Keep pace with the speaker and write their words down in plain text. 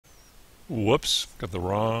Whoops, got the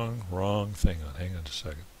wrong thing on. Hang on just a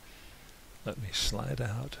second. Let me slide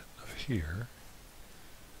out of here.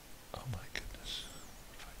 Oh my goodness,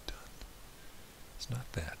 what have I done? It's not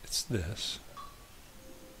that, it's this.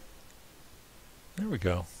 There we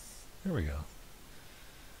go. There we go.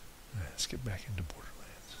 Alright, let's get back into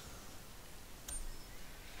Borderlands.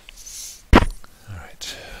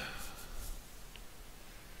 Alright.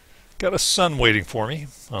 Got a son waiting for me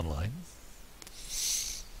online.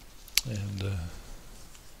 And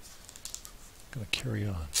gonna carry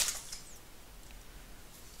on.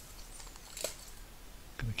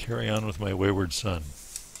 Gonna carry on with my wayward son.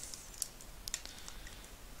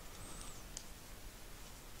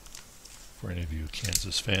 For any of you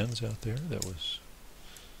Kansas fans out there, that was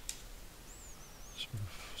sort of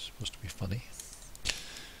supposed to be funny.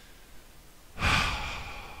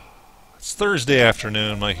 It's Thursday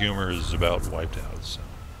afternoon. My humor is about wiped out, so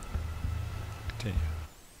continue.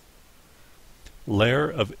 Lair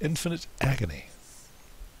of Infinite Agony.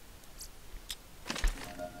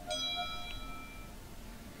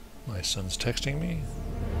 My son's texting me.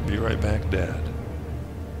 Be right back, Dad.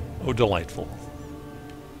 Oh, delightful.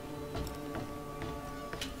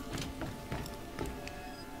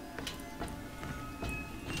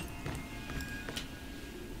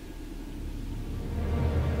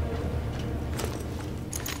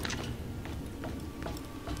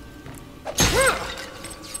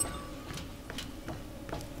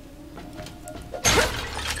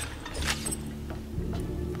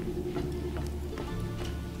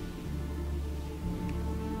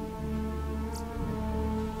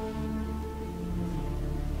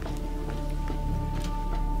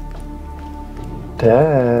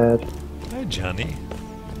 Dad. Hi, Johnny.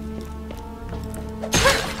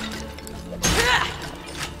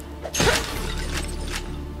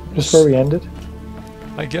 Just where we ended?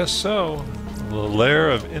 I guess so. The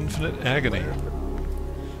Lair of Infinite Agony.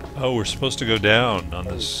 Oh, we're supposed to go down on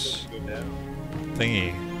this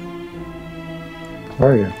thingy.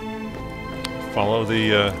 Where are you? Follow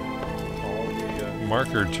the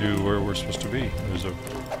marker to where we're supposed to be. There's a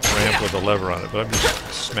ramp with a lever on it, but I'm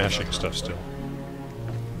just smashing stuff still.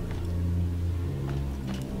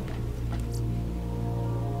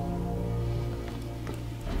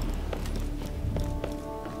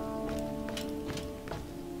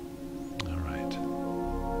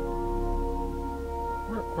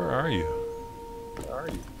 Where are you?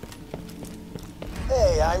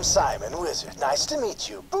 Hey, I'm Simon, Wizard. Nice to meet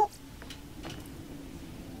you. Boop.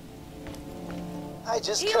 I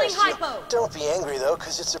just cursed you. Don't be angry, though,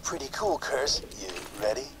 because it's a pretty cool curse. You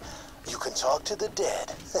ready? You can talk to the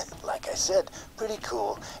dead. Like I said, pretty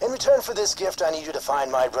cool. In return for this gift, I need you to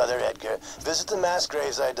find my brother Edgar, visit the mass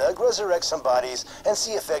graves I dug, resurrect some bodies, and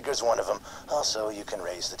see if Edgar's one of them. Also, you can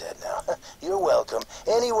raise the dead now. You're welcome.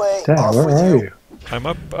 Anyway, Dad, off where with are you. you? I'm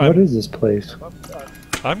up. What is this place?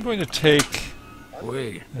 I'm going to take...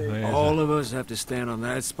 Wait, all of us have to stand on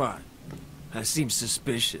that spot. That seems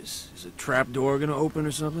suspicious. Is a trap door gonna open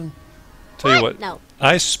or something? Tell you what, No.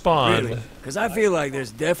 I spawned... Really? Because I feel like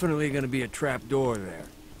there's definitely gonna be a trap door there.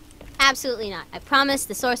 Absolutely not. I promise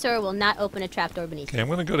the sorcerer will not open a trapdoor beneath Okay, I'm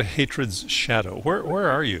going to go to Hatred's Shadow. Where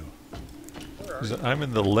are you? 'Cause I'm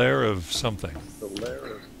in the lair of something.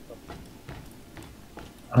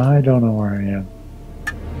 I don't know where I am.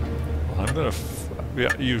 Well, I'm going to...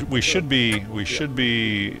 Yeah, we should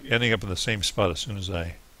be ending up in the same spot as soon as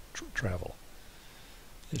I travel.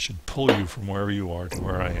 It should pull you from wherever you are to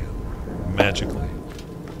where I am, magically.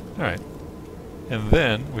 Alright. And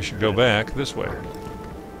then we should go back this way.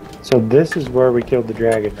 So this is where we killed the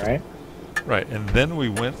dragon, right? Right, and then we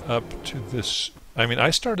went up to this... I mean, I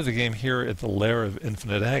started the game here at the Lair of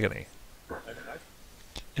Infinite Agony.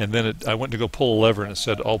 And then I went to go pull a lever and it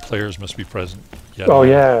said all players must be present. Yet Oh,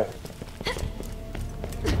 yeah.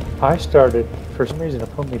 I started, for some reason, it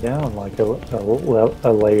put me down like a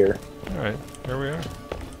layer. Alright, here we are.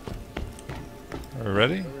 Are we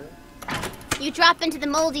ready? You drop into the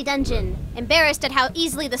moldy dungeon, embarrassed at how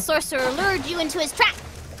easily the sorcerer lured you into his trap.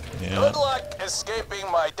 Yeah. Good luck escaping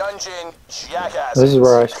my dungeon, jackass. This is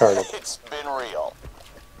where I started. It's been real.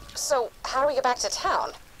 So, how do we get back to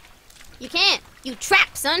town? You can't. You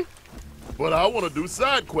trap, son. But I want to do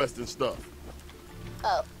side quests and stuff.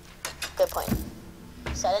 Oh, good point.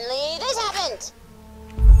 Suddenly, this happened.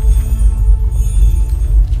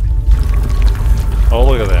 Oh,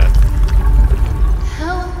 look at that.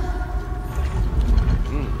 Help.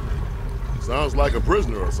 Sounds like a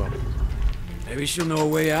prisoner or something. Maybe she'll know a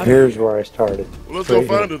way out. Here's where I started. Well, let's Right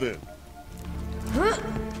go find here. her then.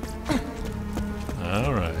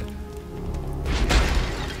 Alright.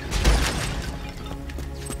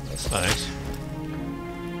 That's nice.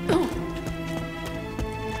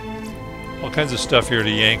 All kinds of stuff here to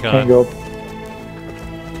yank Can't on. go.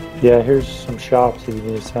 Yeah, here's some shops if you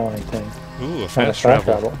need to sell anything. Ooh, a Not fast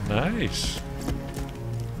travel. Nice.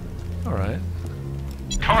 All right.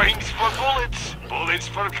 Coins for bullets, bullets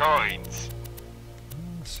for coins.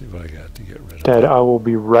 Let's see what I got to get rid of. Dad, I will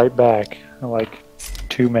be right back in like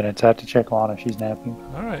 2 minutes. I have to check Lana if she's napping.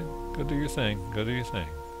 All right. Go do your thing. Go do your thing.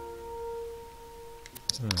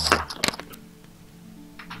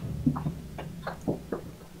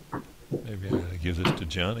 Maybe I ought to give this to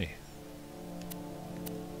Johnny.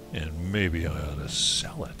 And maybe I ought to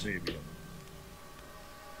sell it. Maybe.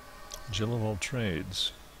 Gyllenhaal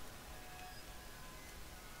Trades.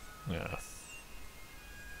 Yeah.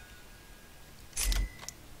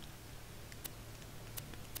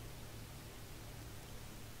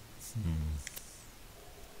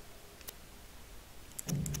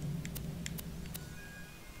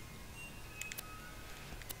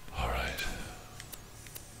 All right.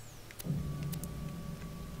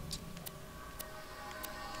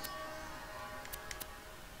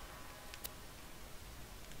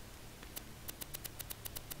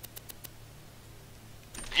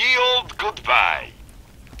 Yield goodbye.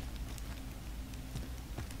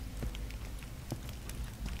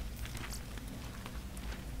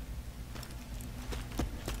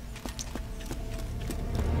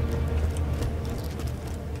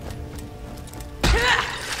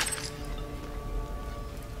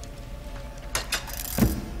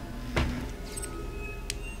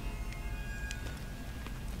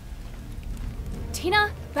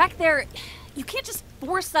 Tina, back there, you can't just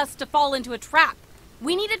force us to fall into a trap.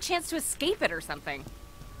 We need a chance to escape it or something.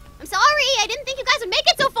 I'm sorry, I didn't think you guys would make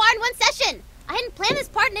it so far in one session. I hadn't planned this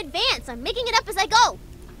part in advance. I'm making it up as I go.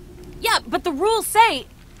 Yeah, but the rules say...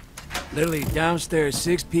 Literally, downstairs,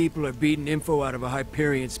 6 people are beating info out of a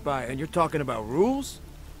Hyperion spy, and you're talking about rules?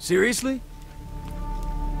 Seriously?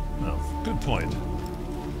 Oh, good point.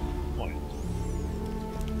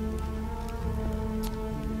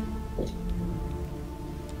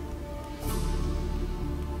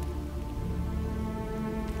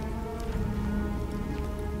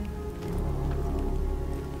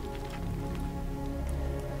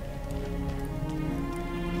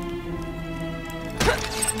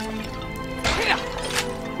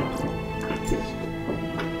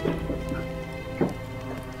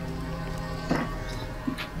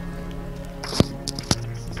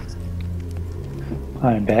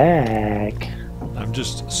 I'm back. I'm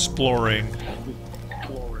just exploring.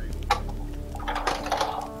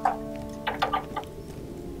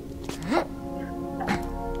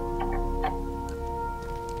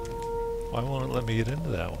 Why won't it let me get into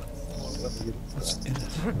that one? What's in it?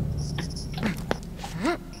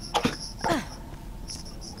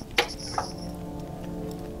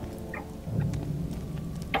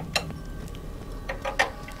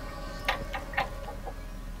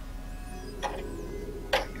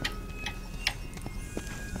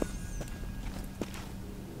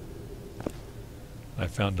 I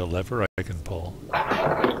found a lever I can pull.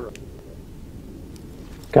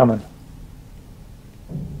 Coming.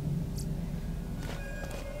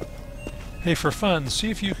 Hey, for fun, see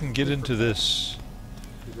if you can get into this.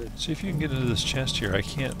 See if you can get into this chest here. I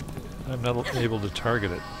can't. I'm not able to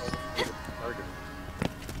target it.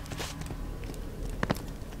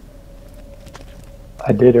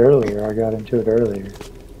 I did earlier. I got into it earlier.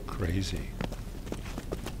 Crazy.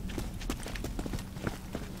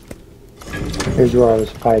 Here's where I was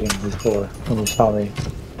fighting before when you saw me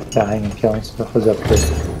dying and killing stuff. Was up here.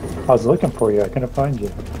 I was looking for you. I couldn't find you.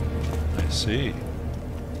 I see.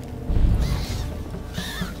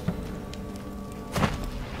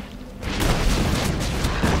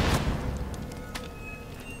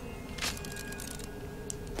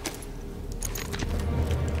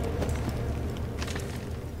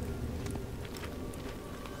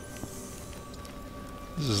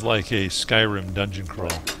 This is like a Skyrim dungeon crawl.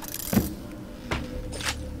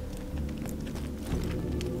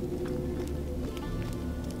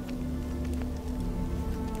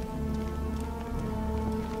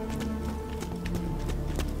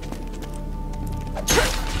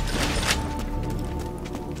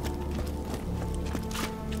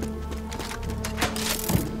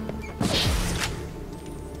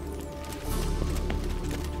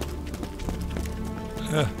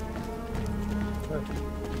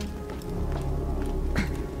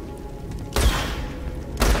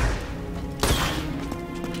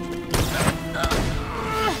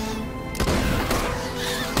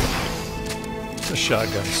 The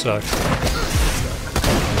shotgun sucks.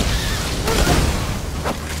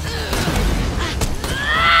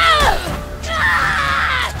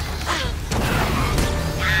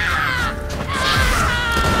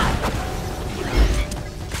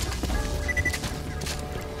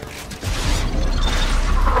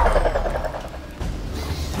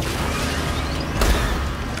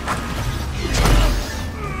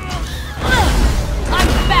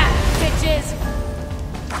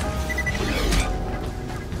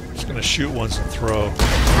 shoot once and throw.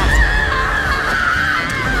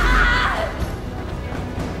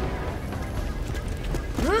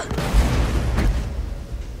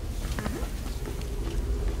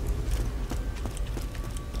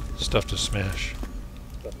 Stuff to smash.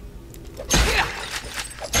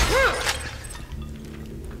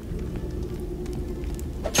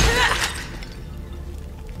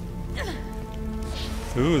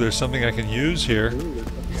 Ooh, there's something I can use here.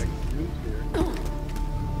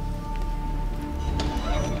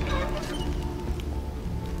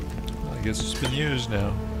 I guess it's been used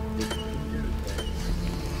now.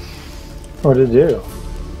 What did it do?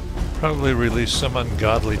 Probably release some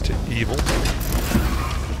ungodly to evil. I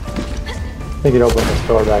think it opened the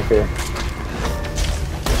store back here.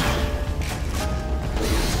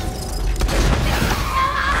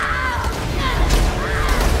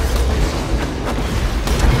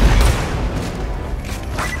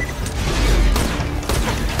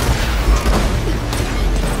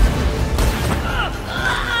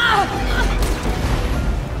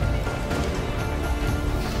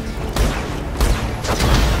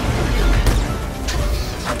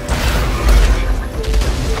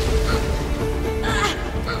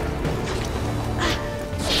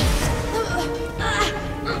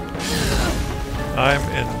 I'm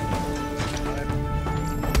in.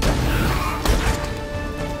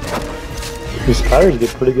 These spiders get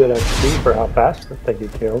pretty good XP for how fast they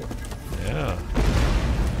get killed. Yeah.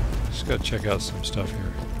 Just gotta check out some stuff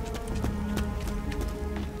here.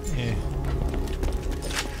 Yeah.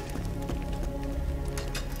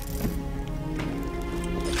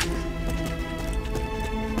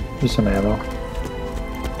 Here's some ammo.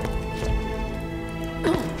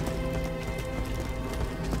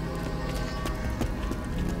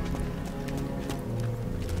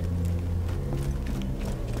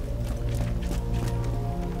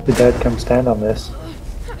 Did Dad come stand on this?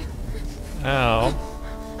 Ow.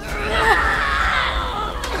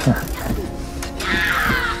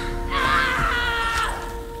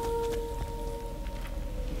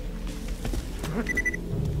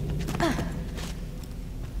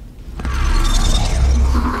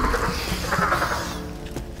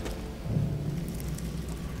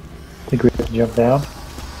 Think we have to jump down?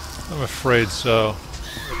 I'm afraid so.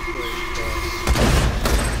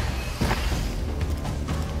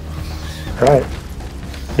 Right.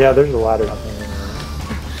 Yeah, there's a ladder up there.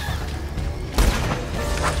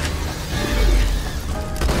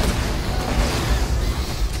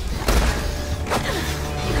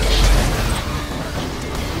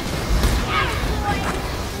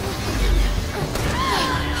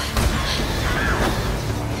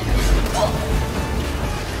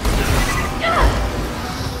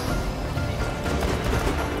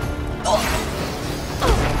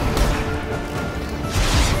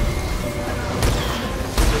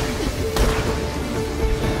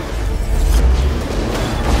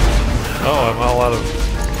 Oh, I'm all out of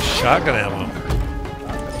shotgun ammo.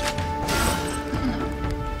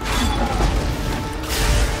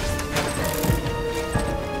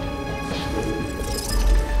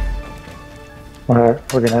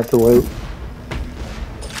 Alright, we're gonna have to wait.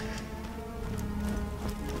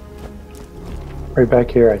 Right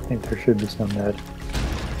back here, I think there should be some med.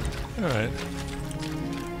 Alright.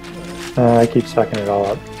 I keep sucking it all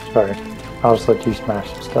up. Sorry. I'll just let you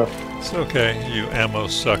smash the stuff. It's okay, you ammo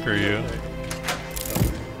sucker, you.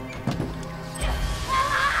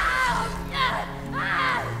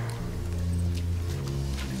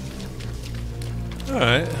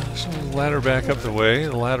 Alright, so ladder back up the way,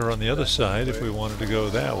 the ladder on the other side if we wanted to go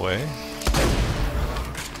that way.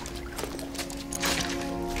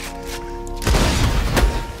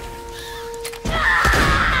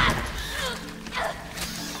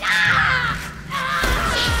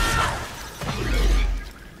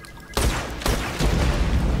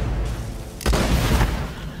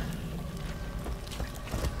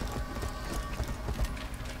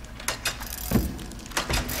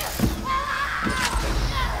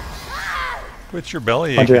 Quit your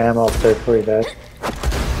belly Bunch of aching. ammo up there for you, Dad.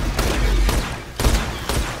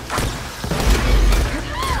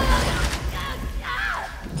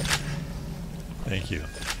 Thank you.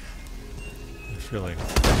 I'm feeling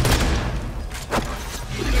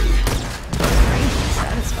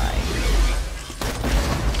Satisfying.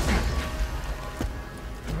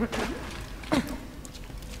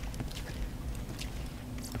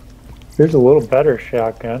 Here's a little better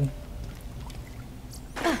shotgun.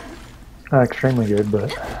 Not extremely good,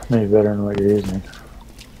 but maybe better than what you're using.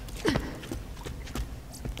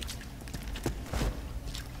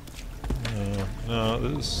 no,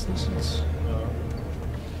 this is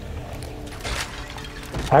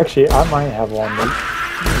Actually, I might have one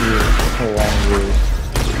that long use.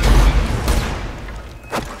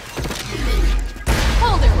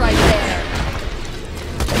 Hold it right there.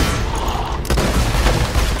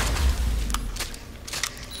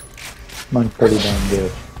 Mine's pretty damn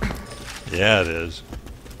good. Yeah, it is.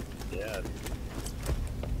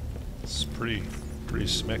 It's pretty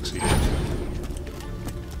smexy.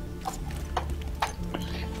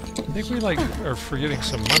 I think we are forgetting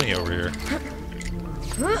some money over here.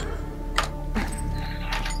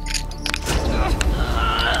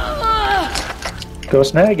 Go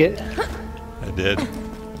snag it. I did.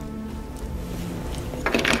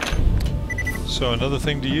 So another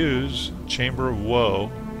thing to use, Chamber of Woe.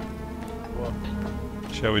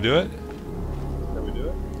 Shall we do it?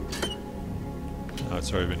 No,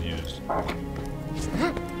 it's already been used.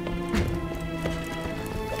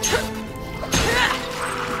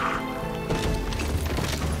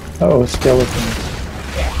 Oh, skeletons.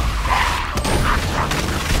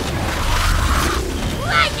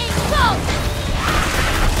 Lightning bolt!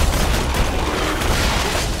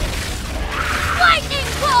 Lightning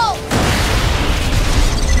bolt!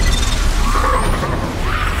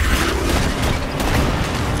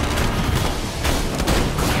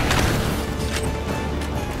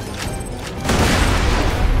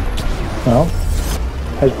 Well,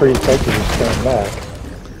 that's pretty effective in staying back.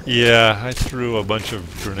 Yeah, I threw a bunch of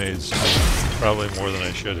grenades, probably more than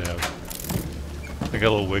I should have. I got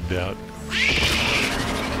a little wigged out.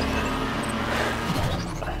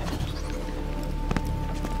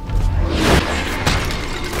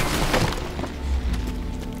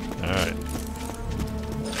 Alright.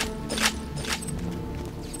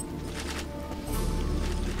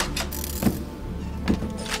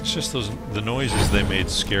 It's just the noises they made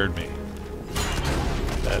scared me.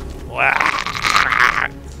 That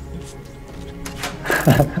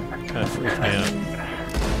kind of freaked me out.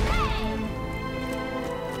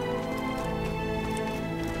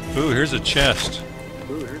 Ooh, here's a chest.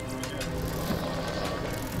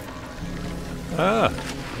 Ah.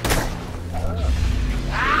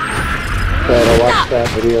 But I watched that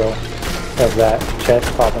video of that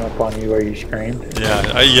chest popping up on you where you screamed.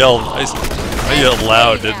 Yeah, I yelled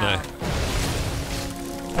loud, didn't I?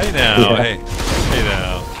 Hey now, Yeah. hey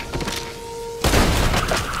now.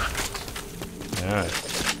 Alright.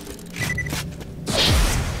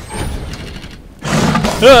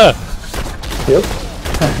 Ah! Yep.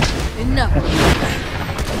 Enough.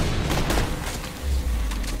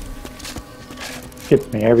 Gets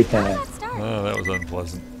me every time. Oh, that was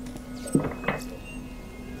unpleasant.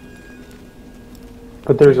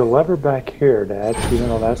 But there's a lever back here, Dad, even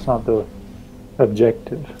though that's not the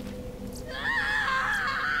objective.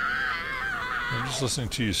 I'm just listening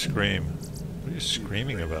to you scream. What are you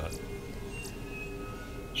screaming about?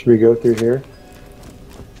 Should we go through here?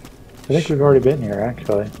 I think we've already been here,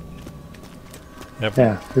 actually. Yep.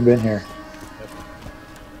 Yeah, we've been here.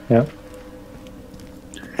 Yep.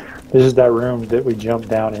 This is that room that we jumped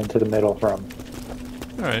down into the middle from.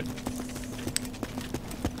 Alright.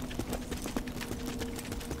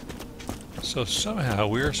 So somehow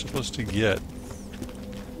we are supposed to get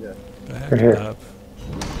back Right here. up.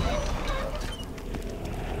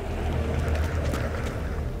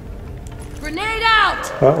 Grenade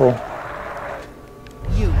out! Uh-oh.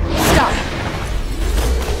 You stop.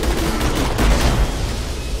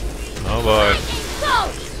 Oh boy.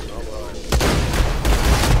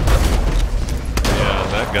 Yeah,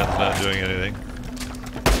 that gun's not doing anything.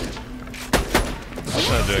 That's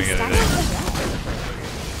not doing anything.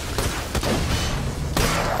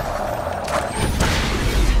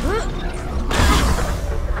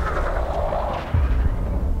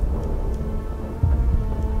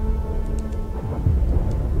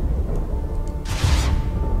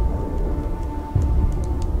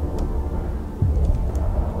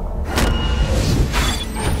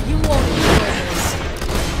 You won't enjoy this.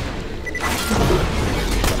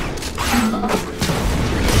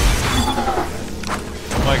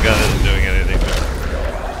 My gun isn't doing anything there.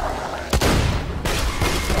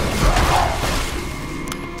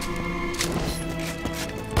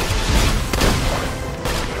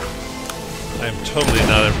 I am totally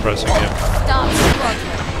not impressing him. Stop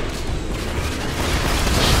struggling.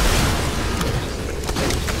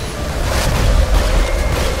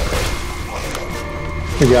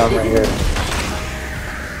 We got him right here.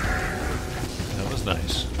 That was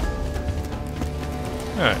nice.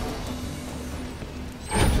 Alright.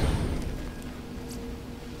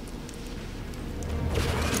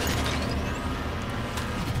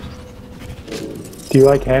 Do you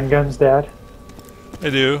like handguns, Dad? I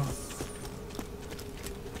do.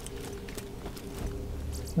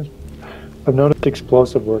 I've noticed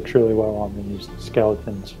explosive works really well on these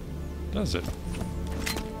skeletons. Does it?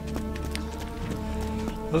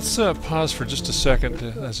 Let's pause for just a second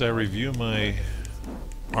as I review my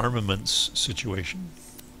armaments situation.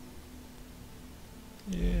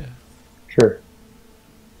 Yeah. Sure.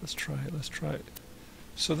 Let's try it. Let's try it.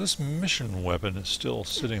 So this mission weapon is still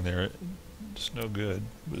sitting there. It's no good.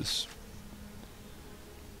 This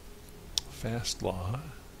fast law.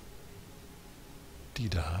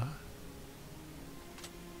 Dida.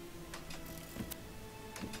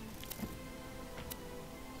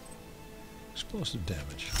 Explosive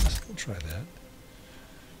damage. We'll try that.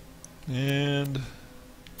 And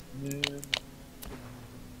I'm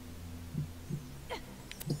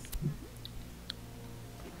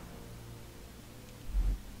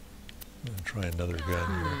gonna try another gun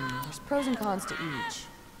here. There's pros and cons to each.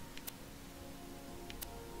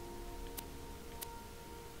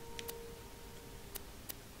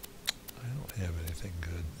 I don't have anything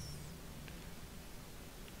good.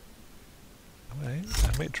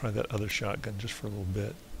 I might try that other shotgun just for a little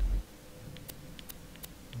bit.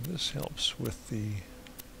 This helps with the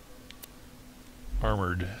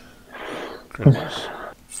armored criminals.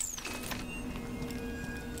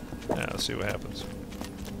 Now let's see what happens.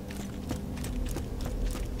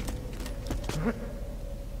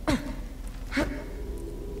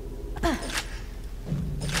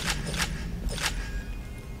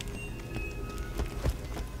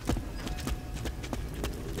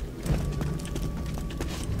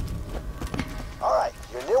 Alright,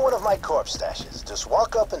 you're near one of my corpse stashes. Just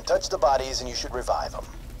walk up and touch the bodies and you should revive them.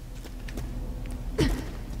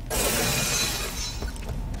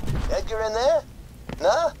 Edgar in there?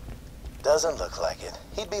 Nah? Doesn't look like it.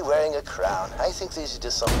 He'd be wearing a crown. I think these are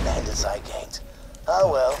just some bandits I ganked. Ah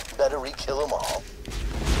well, better re-kill them all.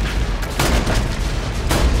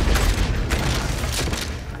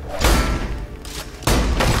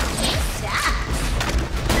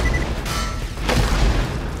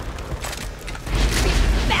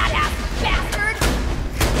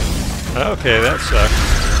 Okay, that sucks.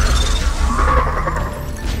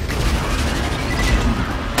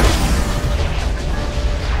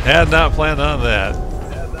 Had not planned on that.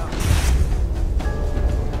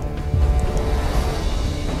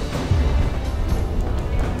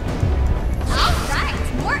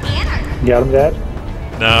 Alright, more anarchy. Got him, Dad?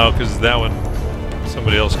 No, because that one,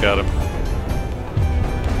 somebody else got him.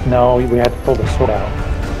 No, we had to pull the sword out.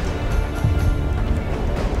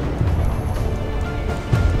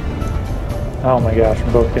 Oh my gosh,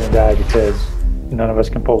 we're both gonna die because none of us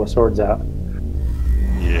can pull the swords out.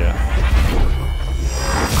 Yeah.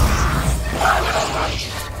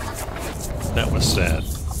 That was sad.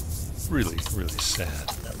 Really, really sad.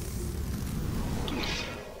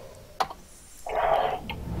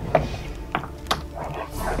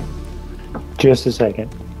 Just a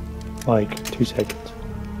second. Like 2 seconds.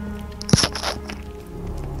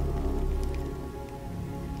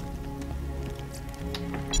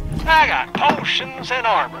 I got potions and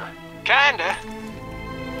armor. Kinda.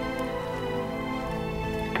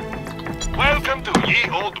 Welcome to Ye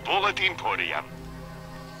Old Bullet Emporium.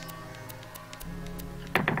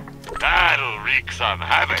 That'll wreak some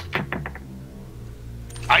havoc.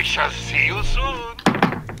 I shall see you soon.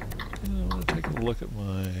 I want to take a look at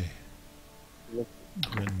my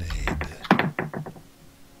grenade.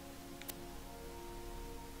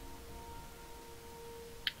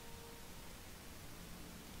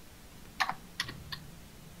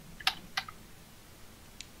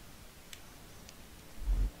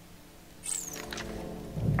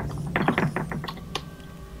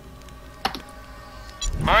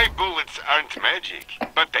 My bullets aren't magic,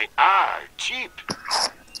 but they are cheap.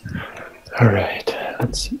 Alright,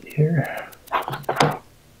 let's see here.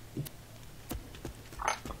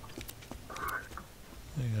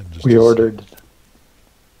 We ordered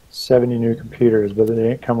 70 new computers, but they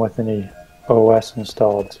didn't come with any OS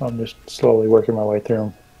installed, so I'm just slowly working my way through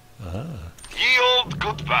them. Ah. Ye old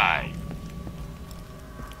goodbye.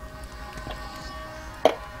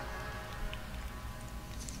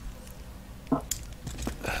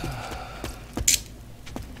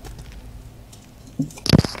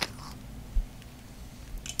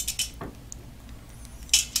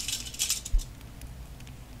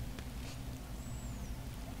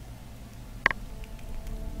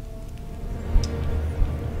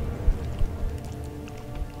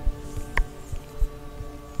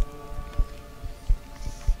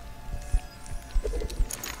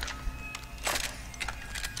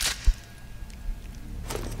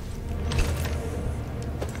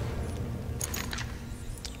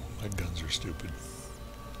 My guns are stupid.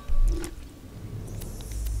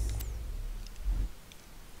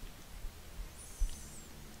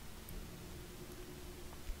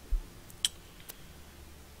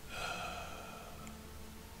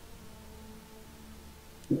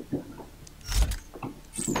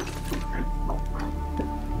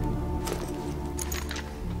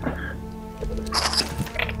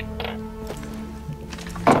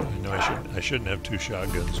 shouldn't have 2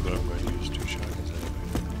 shotguns, but I'm going to use 2 shotguns anyway.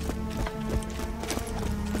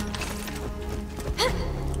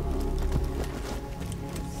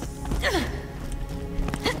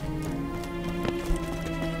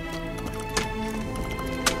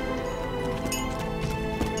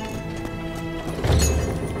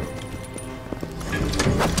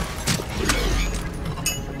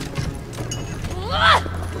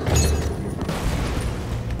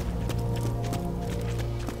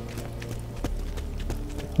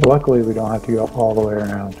 Luckily, we don't have to go all the way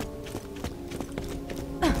around.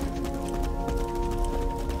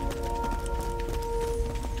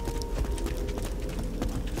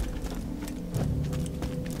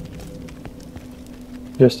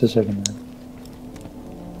 Just a second there.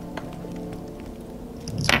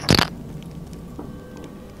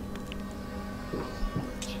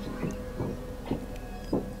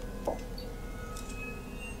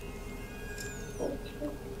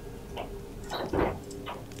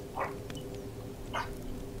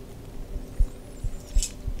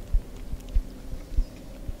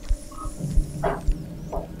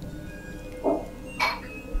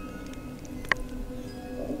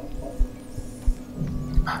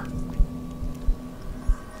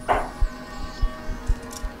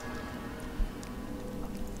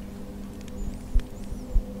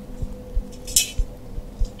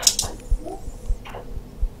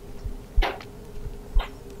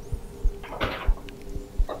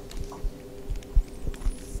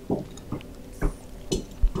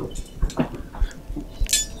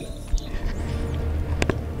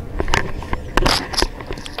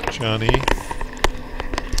 Johnny,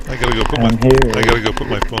 I gotta go put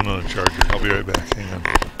my phone on a charger. I'll be right back. Hang on.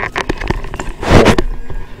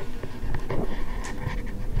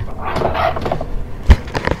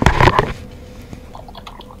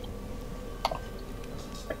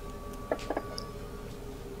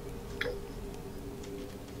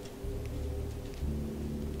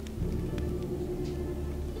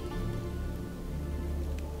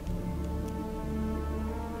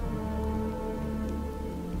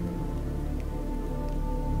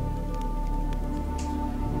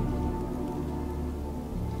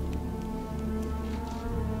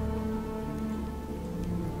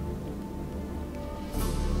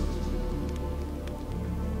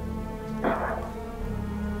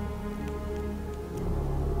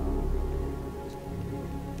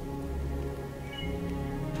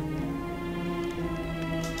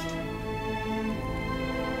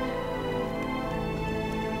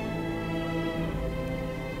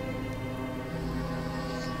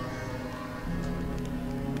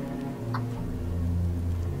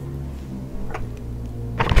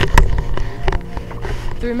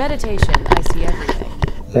 Through meditation, I see everything.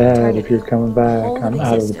 Dad, if you're coming back, I'm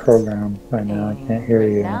out of the program right now. I can't hear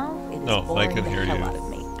you. No, I can hear you. I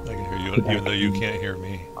can hear you, even though you can't hear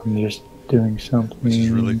me. I'm just doing something. Which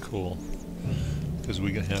is really cool. Because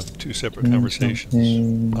we can have 2 separate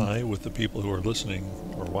conversations. I with the people who are listening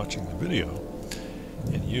or watching the video,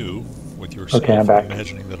 and you with yourself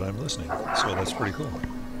imagining that I'm listening. So that's pretty cool.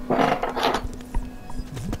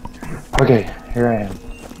 Okay, here I am.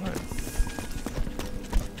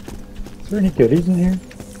 Is there any goodies in here?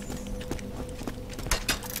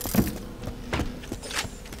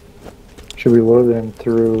 Should we load them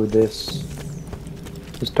through this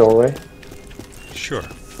doorway? Sure.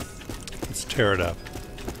 Let's tear it up.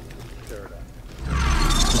 A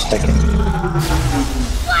second.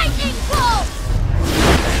 Lightning bolt!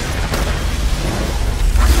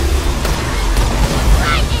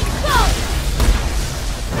 Lightning bolt!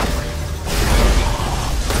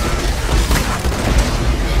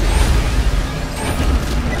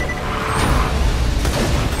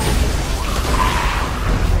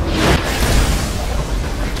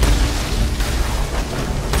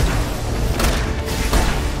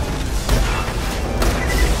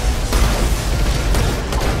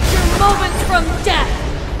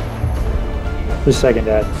 Just a second,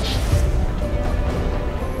 Dad.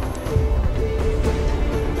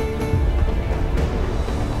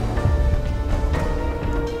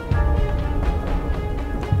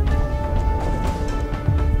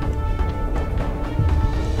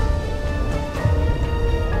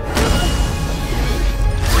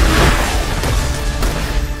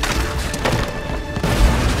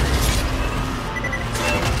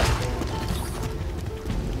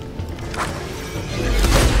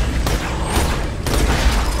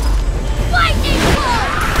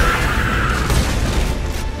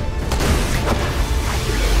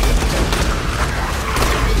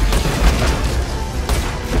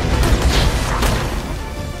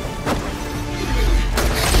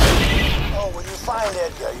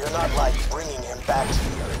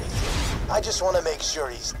 I just want to make sure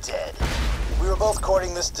he's dead. We were both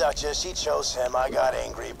courting this Duchess. She chose him. I got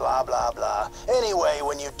angry. Blah, blah, blah. Anyway,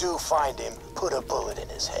 when you do find him, put a bullet in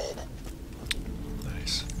his head.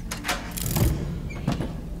 Nice.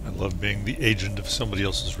 I love being the agent of somebody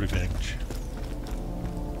else's revenge.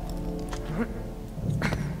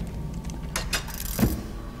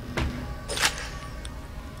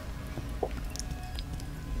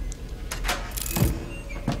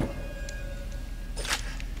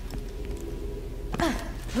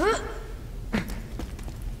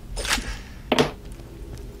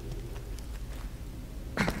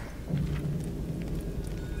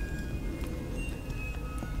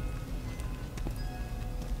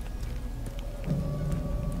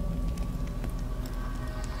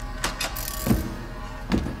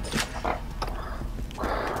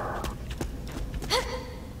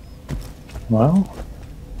 Well,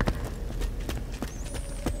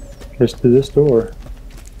 just to this door.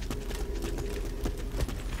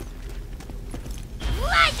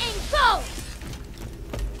 Lightning bolt!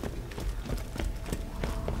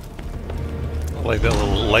 I like that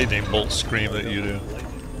little lightning bolt scream that you do.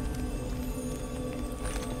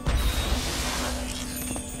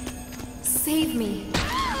 Save me.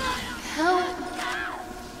 Help.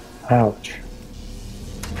 Ouch.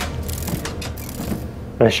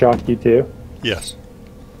 I shocked you too? Yes.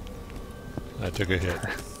 I took a hit.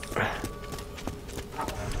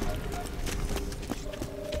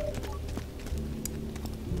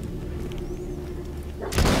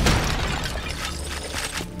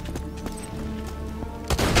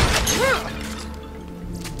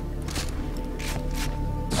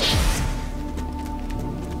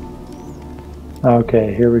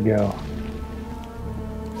 Okay, here we go.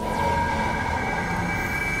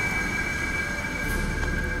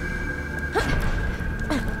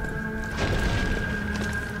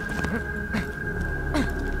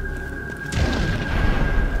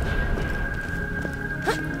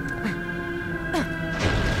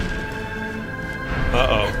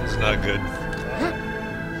 Uh-oh, this is not good.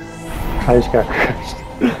 I just got crushed.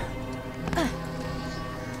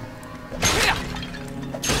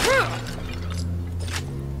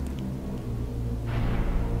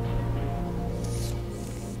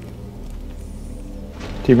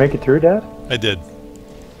 Do you make it through, Dad? I did.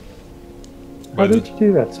 Why did you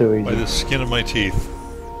do that so easy? By the skin of my teeth.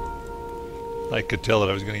 I could tell that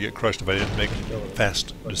I was going to get crushed if I didn't make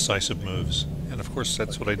fast, decisive moves. And of course,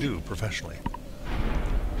 that's what I do professionally.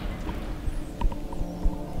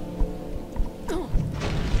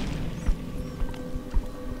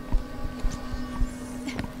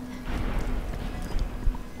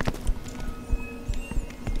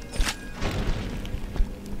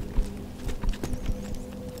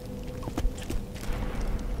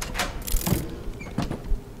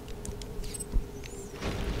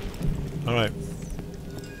 Alright.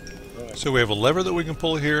 So we have a lever that we can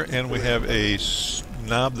pull here, and we have a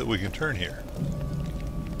knob that we can turn here.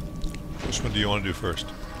 Which one do you want to do first?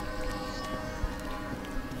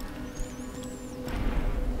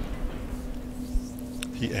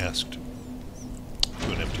 He asked.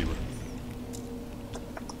 To an empty room.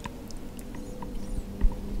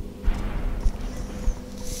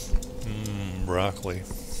 Broccoli.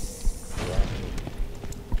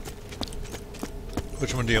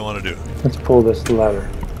 Which one do you want to do? Let's pull this lever.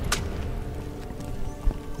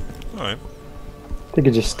 Alright. I think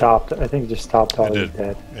it just stopped. I think it just stopped all these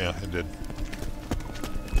dead. Yeah, it did.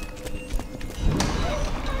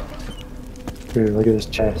 Dude, look at this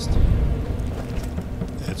chest.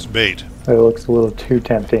 It's bait. It looks a little too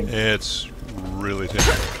tempting. It's really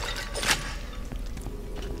tempting.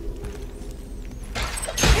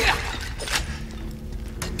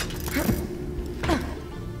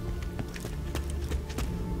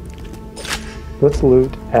 Let's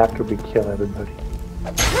loot after we kill everybody.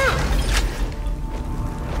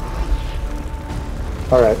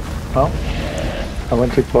 Alright, well, I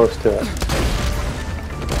went too close to it.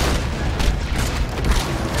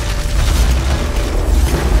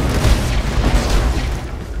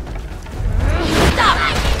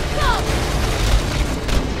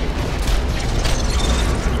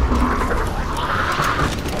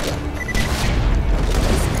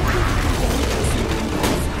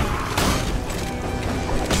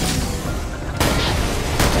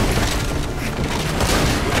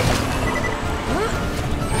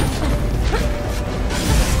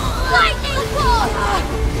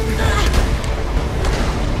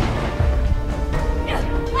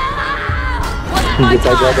 Can you get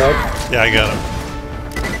that guy back? Yeah, I got him.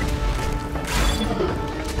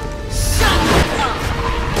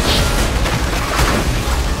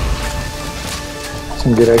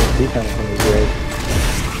 Some good XP coming from the grave.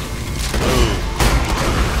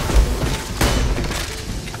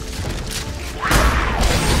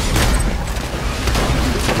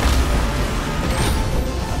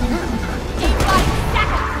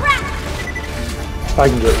 I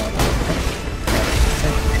can get one.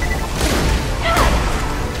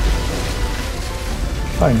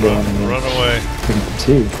 I'm going again. Run away. You can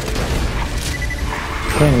see.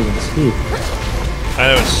 Can't even see. I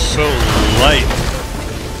know, it's so light.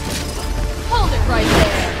 Hold it right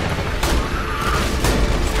there.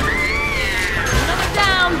 Another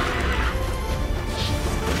down.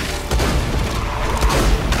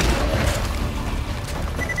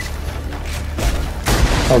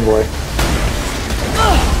 Oh boy.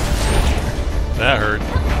 That hurt.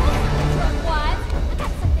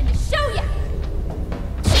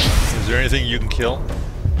 Is there anything you can kill?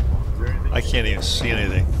 I can't even see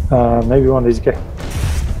anything. Maybe one of these guys.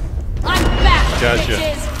 I'm back. Gotcha.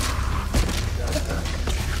 Bitches.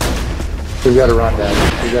 We gotta run, Dad.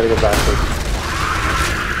 We gotta go backwards.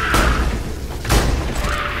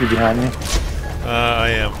 You behind me? I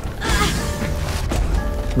am.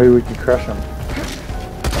 Maybe we can crush him.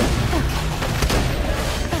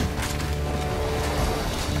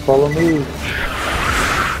 Follow me.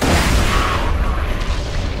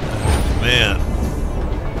 Man.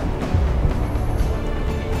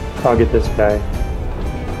 I'll get this guy.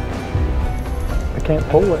 I can't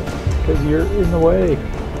pull it because you're in the way.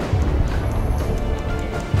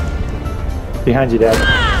 Behind you, Dad.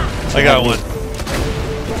 I got one.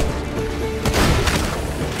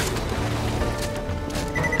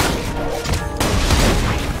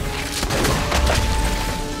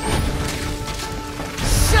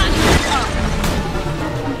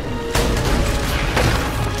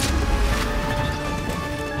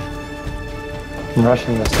 I'm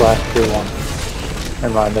rushing this last tier one.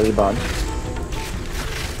 Never mind, there's a bunch.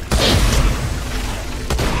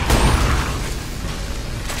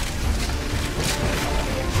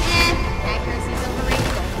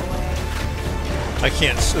 I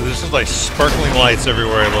can't see. There's just like sparkling lights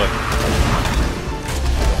everywhere I look.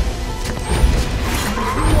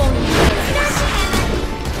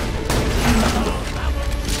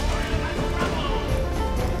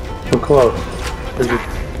 We're close. There's a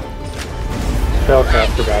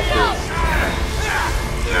spellcaster back here.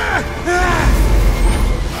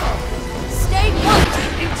 Stay put.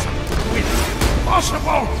 It's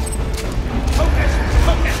impossible. Focus,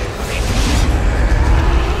 focus.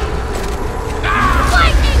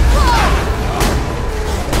 Lightning blow.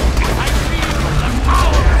 I feel the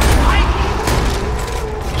power.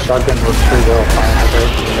 Shotgun works pretty well. Fine,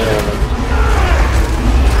 right in the middle of it.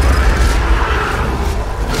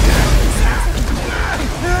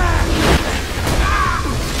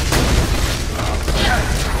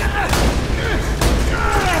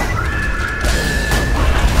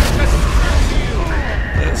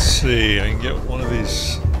 Let's see, I can get one of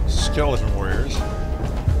these skeleton warriors.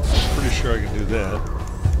 Pretty sure I can do that.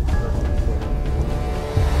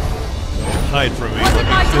 Hide from me. Wasn't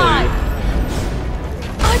my Kill time. you.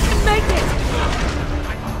 I can make it.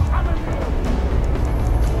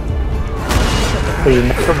 There's a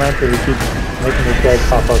necromancer who keeps making these guys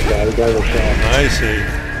pop up, Dad. You guys are saying. I see.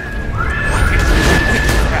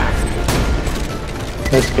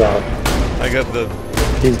 This guy. I got the...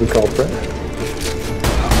 He's the culprit.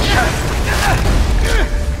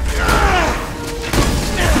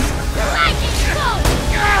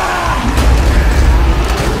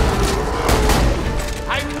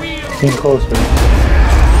 Getting closer.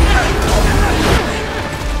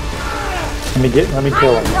 Let me kill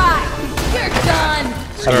him. Right. You're done.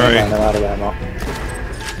 Sorry. I'm out of ammo.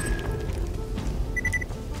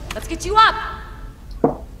 Let's get you up.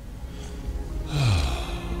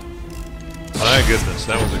 My goodness,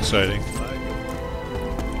 that was exciting.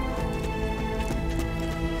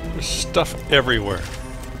 There's stuff everywhere.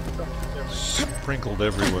 Sprinkled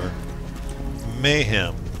everywhere.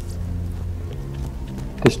 Mayhem.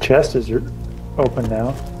 This chest is open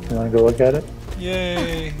now. You want to go look at it?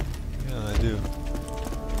 Yay! Yeah, I do.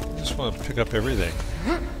 I just want to pick up everything.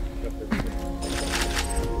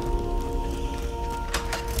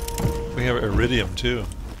 We have iridium too.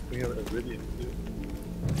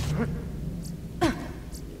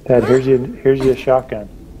 Dad, here's your shotgun.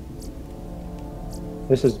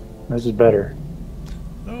 This is better.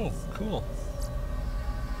 Oh, cool.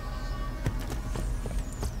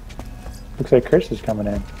 Looks like Chris is coming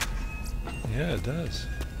in. Yeah, it does.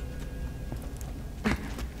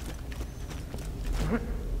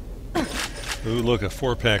 Ooh, look, a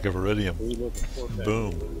 4-pack of iridium.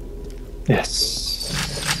 Boom.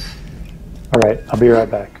 Yes. All right, I'll be right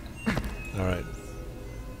back. All right.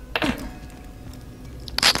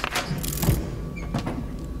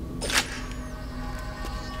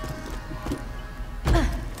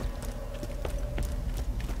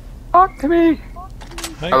 Talk to me.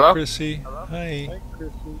 Hi, Hello? Chrissy. Hi.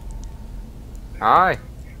 Hi.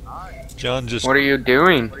 John just. What are you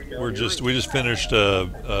doing? We just finished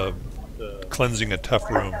cleansing a tough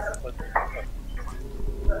room.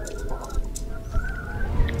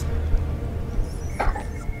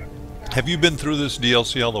 Have you been through this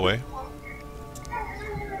DLC all the way?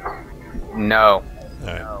 No. All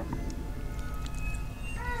right.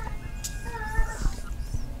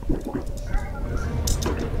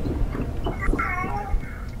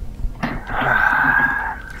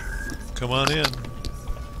 Come on in.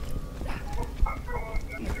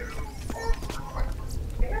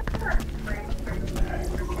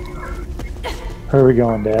 Where are we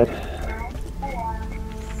going, Dad?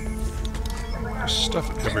 There's stuff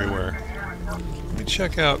everywhere. Let me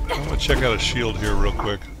check out. I want to check out a shield here real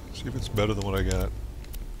quick. See if it's better than what I got.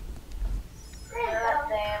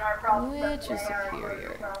 Which is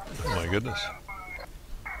superior? Oh my goodness.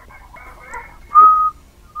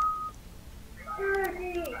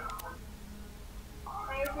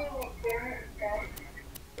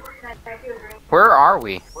 Where are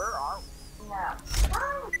we?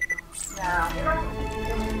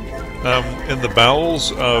 In the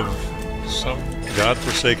bowels of some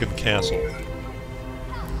godforsaken castle.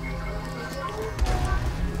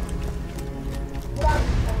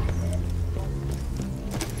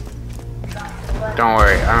 Don't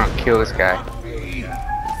worry, I don't kill this guy. Start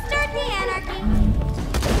the anarchy.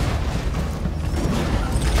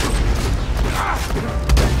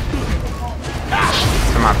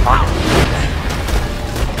 It's in my pocket.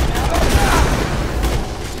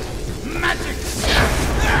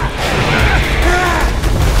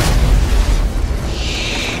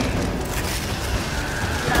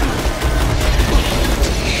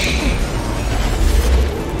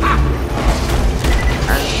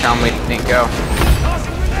 Tell me to go.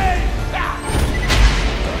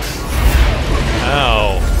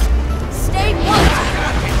 Ow. Stay put.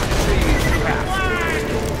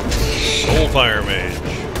 Soulfire Mage.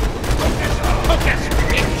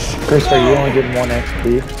 Chris, are you only getting 1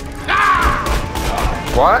 XP?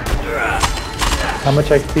 What? How much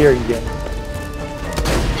XP are you getting?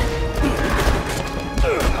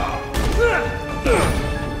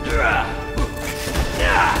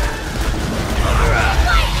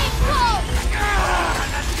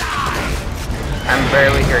 I can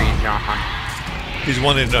barely hear you, John. He's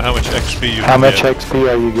wanting to know how much XP you How much get. XP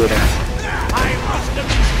are you getting?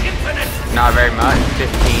 Not very much.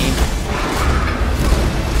 15.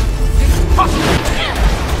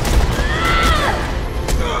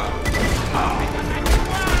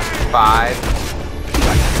 Five.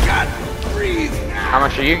 How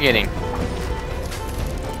much are you getting?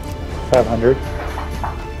 500.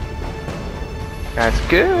 That's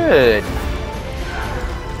good.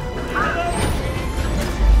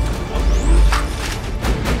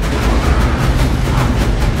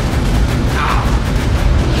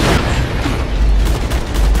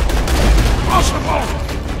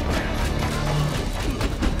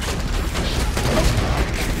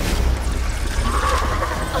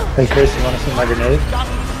 Hey Chris, you want to see my grenade?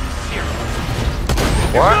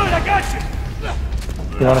 What? I got you.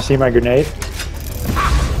 You want to see my grenade?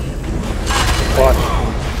 Watch.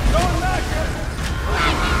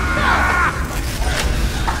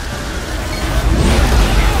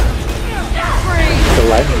 The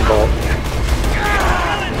lightning bolt.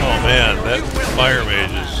 Oh man, that fire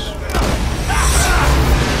mage is.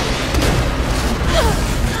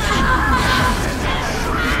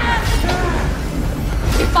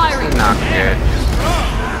 Firing. Not good.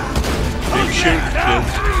 Keep shooting,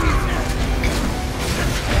 kids.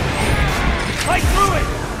 Fight through it.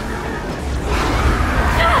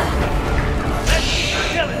 Let's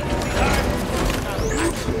kill it.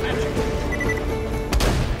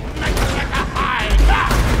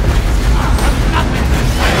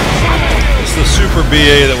 It's the super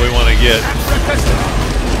BA that we want to get.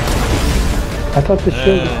 I thought the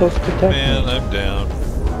shield was supposed to protect Man, me. I'm down.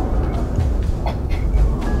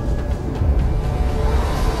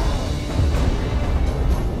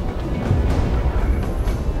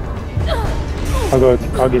 I'll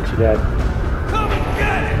get you, Dad. Come and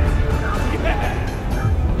get it.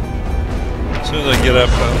 Yeah. As soon as I get up,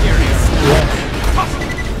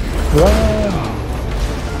 Run!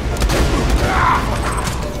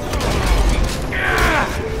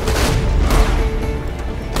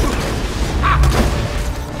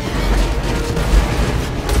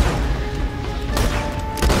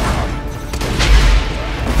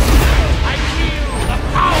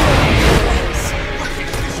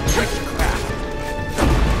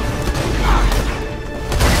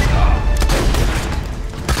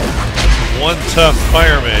 one tough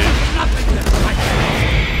fire mage.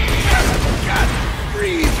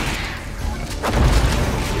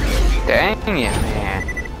 Dang it, man.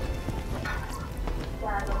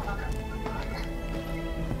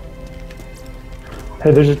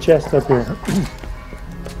 Hey, there's a chest up here.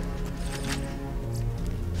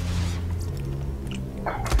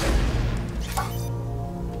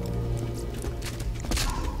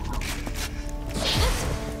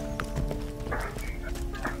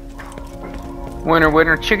 Winner,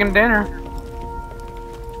 winner, chicken dinner.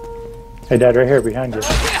 Hey, Dad, right here behind you.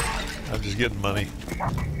 I'm just getting money.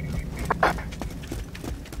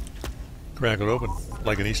 Crack it open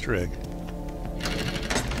like an Easter egg.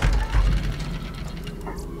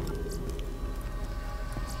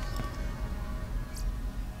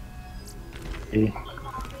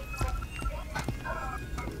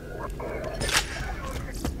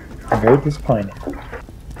 I'm very disappointed.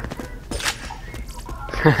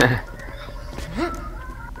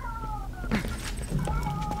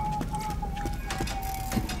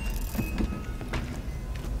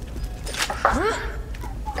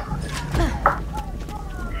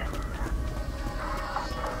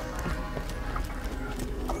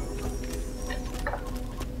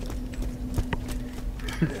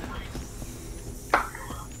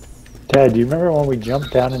 Dad, do you remember when we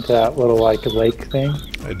jumped down into that little like lake thing?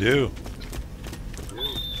 I do.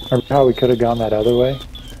 Remember how we could have gone that other way?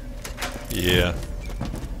 Yeah.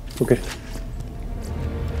 Okay.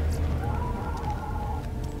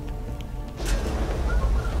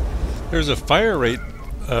 There's a fire rate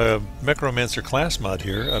Necromancer class mod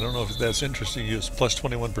here. I don't know if that's interesting you. It's plus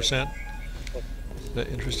 21%. Does that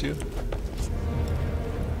interest you?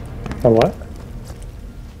 A what?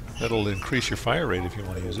 That'll increase your fire rate if you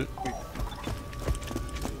want to use it.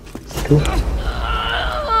 Cool.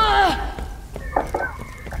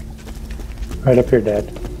 Right up here, Dad.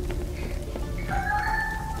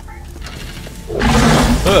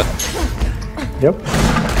 Yep.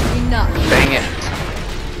 Enough. Dang it.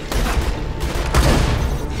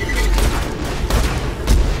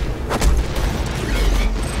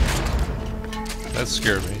 That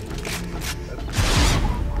scared me.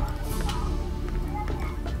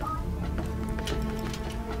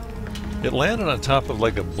 It landed on top of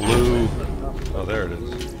like a blue... Oh, there it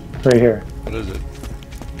is. Right here. What is it?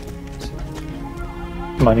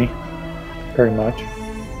 Money. Very much.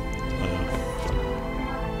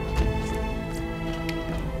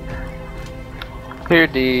 Here,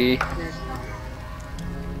 D.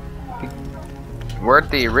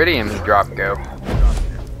 Where'd the iridium drop go?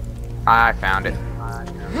 I found it.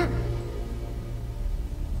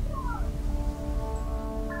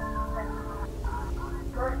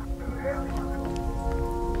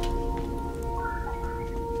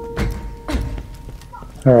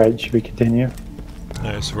 Alright, should we continue?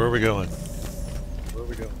 Alright, so where are we going?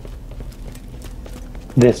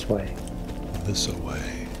 This way. This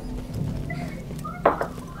way.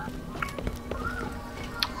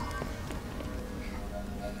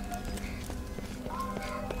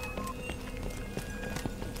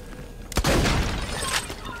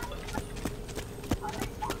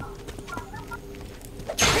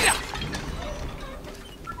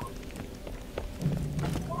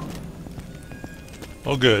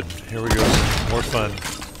 Oh good, here we go, more fun.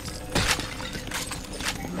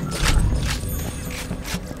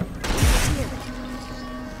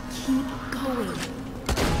 Keep going.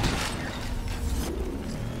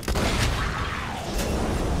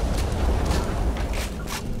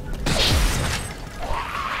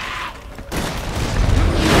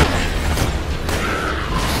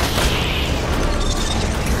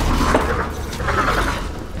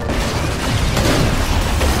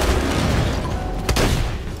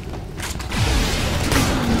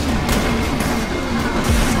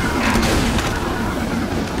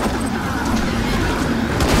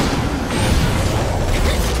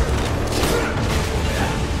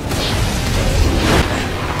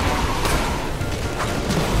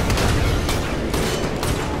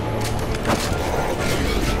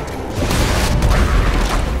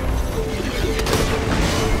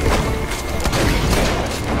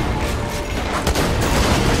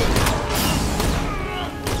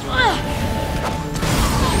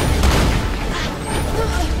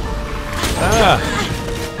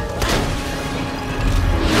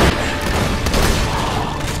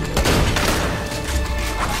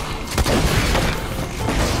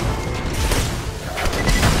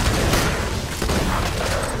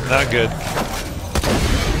 Not good.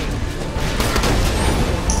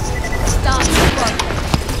 Stop sparkling.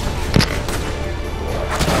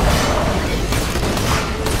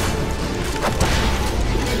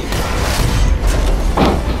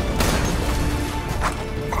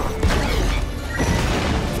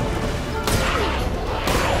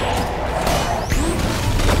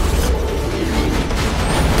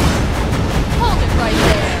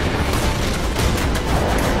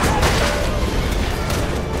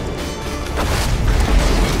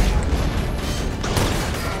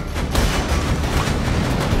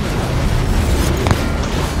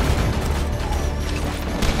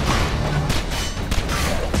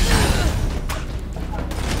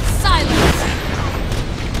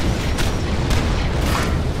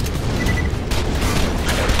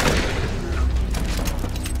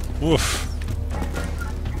 Woof.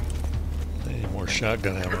 I need more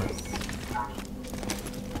shotgun ammo.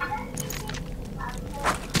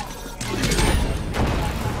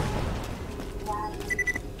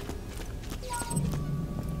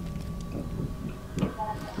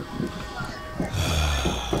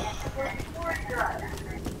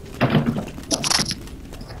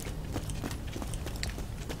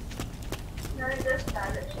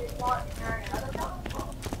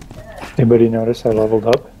 Anybody notice I leveled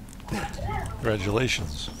up?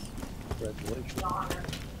 Congratulations.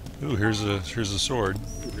 Ooh, here's a sword.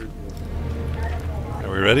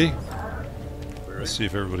 Are we ready? Let's see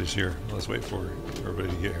if everybody's here. Let's wait for everybody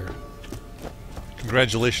to get here.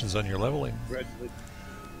 Congratulations on your leveling.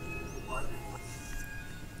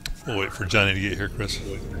 We'll wait for Johnny to get here, Chris.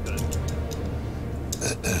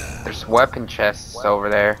 There's weapon chests over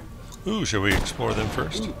there. Ooh, shall we explore them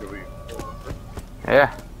first?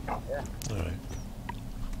 Yeah. Alright.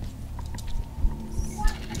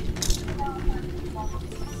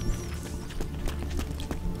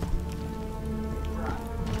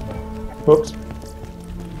 Whoops.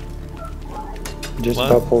 Just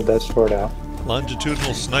about pulled that sword out.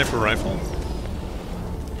 Longitudinal sniper rifle.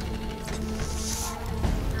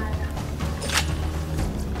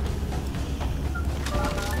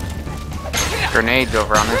 Grenades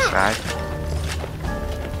over on this side.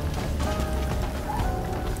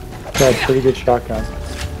 Got a pretty good shotgun.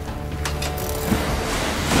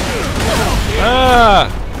 Ah!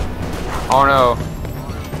 Oh no.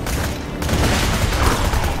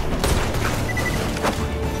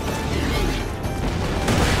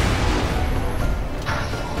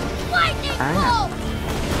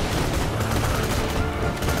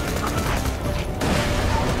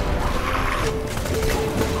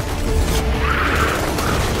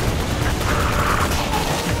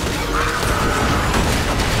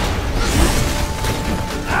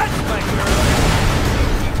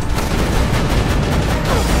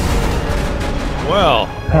 Well,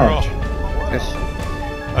 Ouch.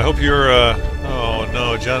 I hope you're, oh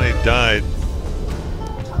no, Johnny died.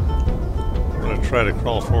 I'm gonna try to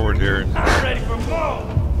crawl forward here. I'm ready for more!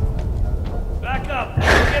 Back up! We'll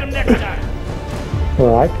get him next time!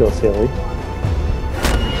 Well, I feel silly.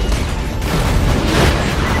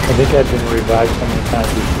 I think I've been revived so many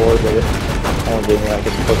times before, but it only gave me like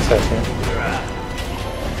a split second.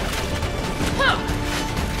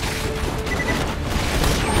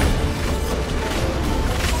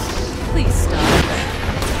 Please stop.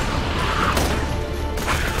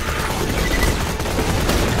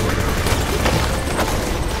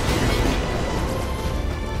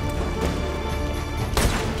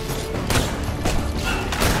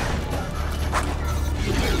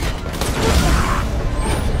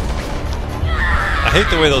 I hate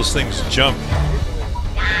the way those things jump.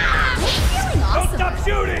 Don't stop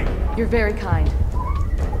shooting! You're very kind.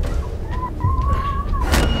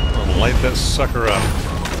 I'll light that sucker up.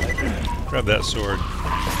 Grab that sword.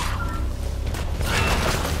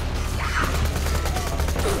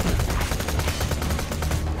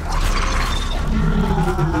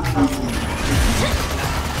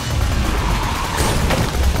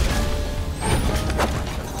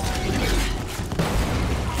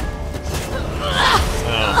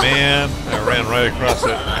 Oh man, I ran right across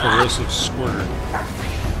that corrosive squirter.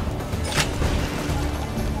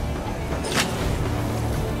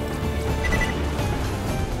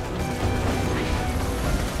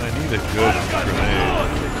 I need a good grenade.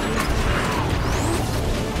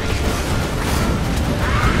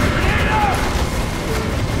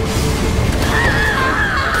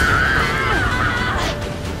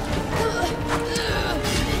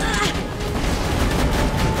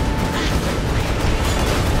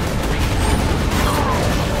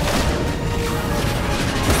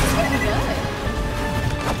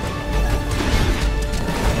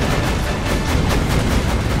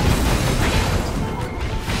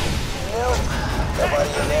 Nobody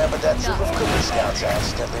in there but that troop of cookie scouts I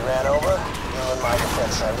accidentally ran over. In my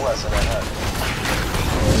defense, I was in a hurry.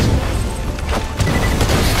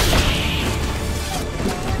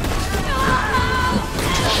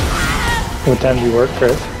 What time do you work,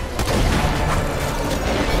 Chris?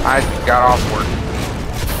 I got off work.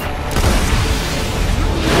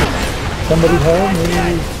 Somebody help me!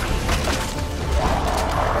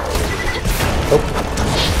 Oh.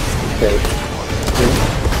 Okay.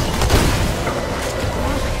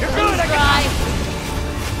 You're good! I can...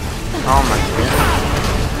 Oh my goodness.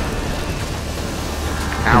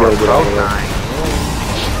 Now we're both dying.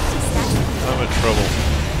 I'm in trouble.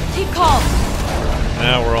 Keep calm.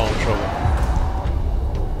 Now we're all in trouble.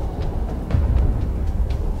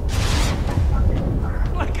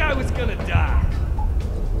 Like I was gonna die.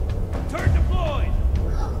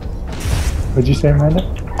 What'd you say, Amanda?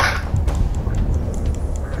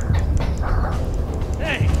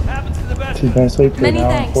 Hey, happens to the best. She's been asleep for an Many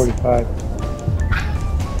hour thanks. and 45.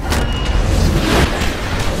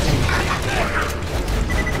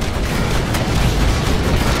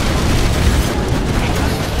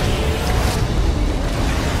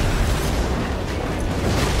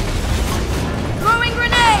 Throwing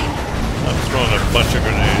grenade! I'm throwing a bunch of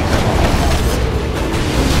grenades.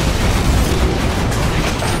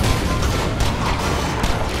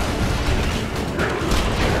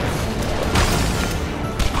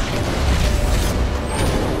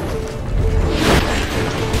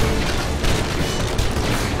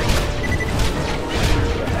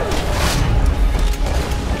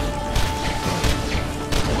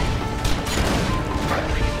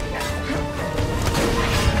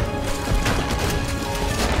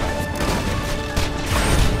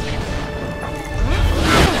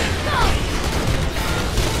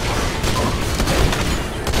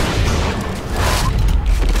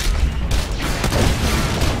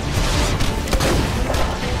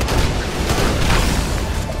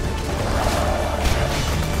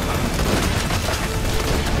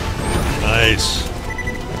 Nice.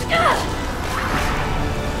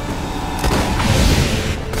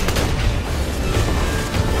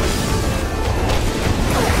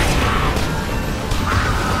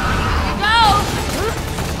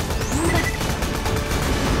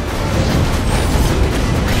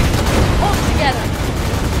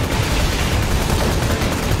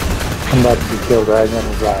 I'm about to be killed right in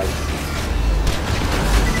his eyes.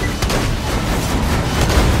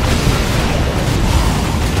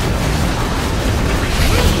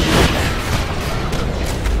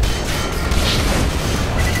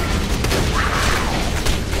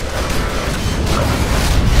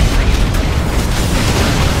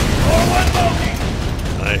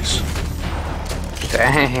 Nice.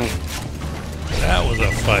 Dang. That was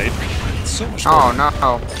a fight. So much Oh fun.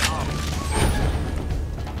 no.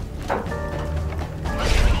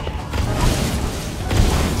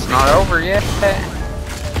 It's not over yet.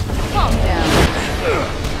 Calm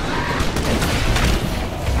down.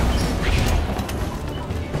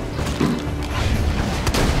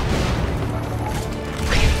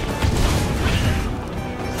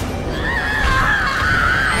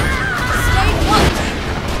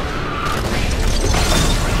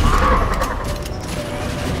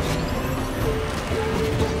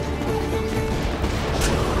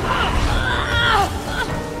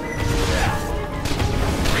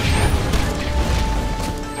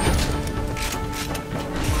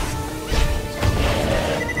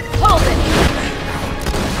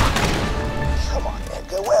 Come on,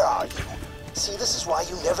 Edgar, where are you? See, this is why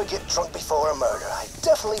you never get drunk before a murder. I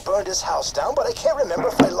definitely burned his house down, but I can't remember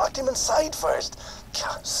if I locked him inside first.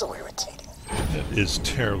 God, so irritating. It is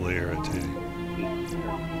terribly irritating.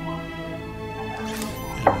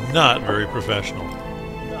 And not very professional.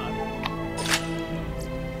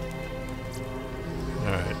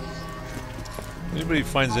 Alright. Anybody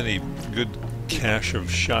finds any good cache of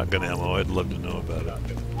shotgun ammo, I'd love to know about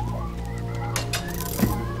it.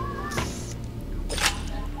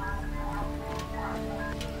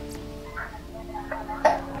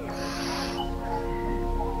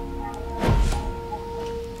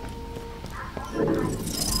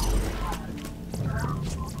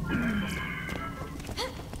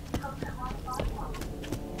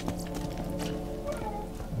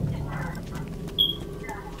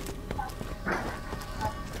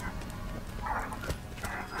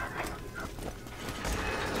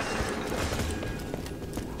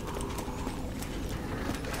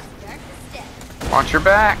 Watch your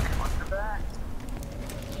back.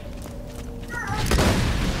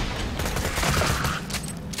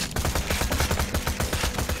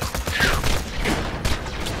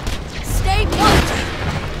 Stay put!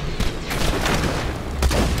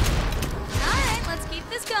 Alright, let's keep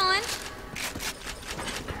this going.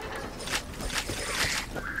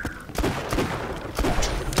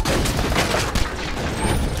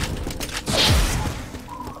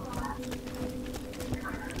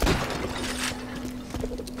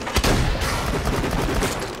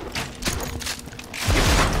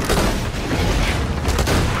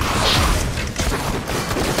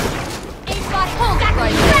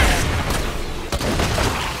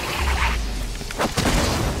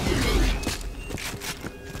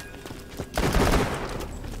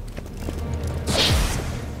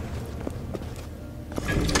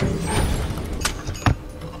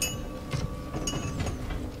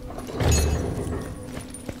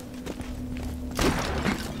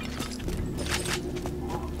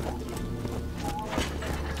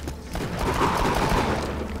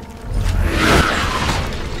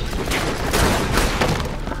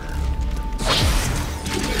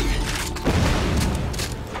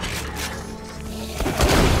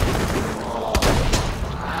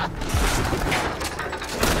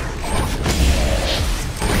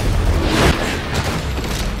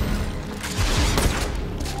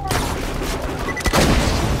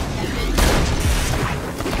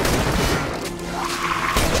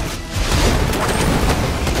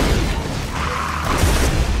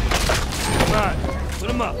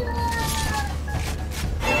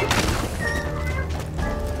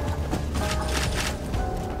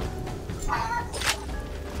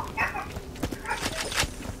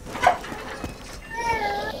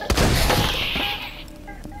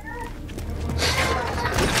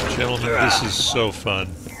 This is so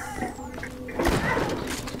fun.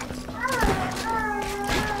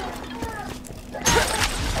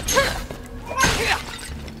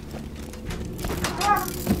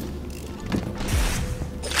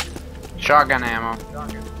 Shotgun ammo.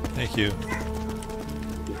 Thank you.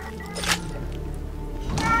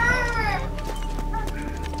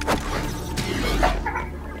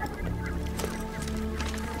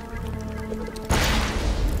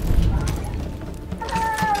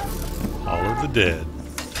 All of the dead.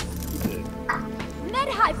 Med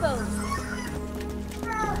hypos.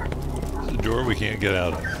 There's a door we can't get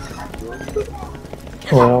out of.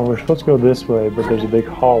 Well, we're supposed to go this way, but there's a big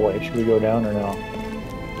hallway. Should we go down or no?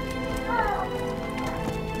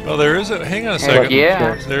 Well, there is a. Hang on a second.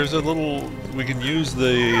 Yeah. There's a little. We can use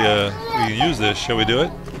the. We can use this. Shall we do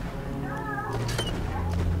it?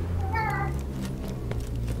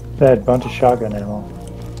 That a bunch of shotgun ammo.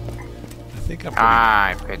 I think I'm.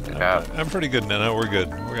 I picked it up. I'm pretty good now. We're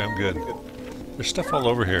good. I'm good. There's stuff all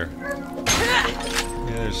over here.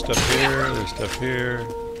 Yeah, there's stuff here. There's stuff here.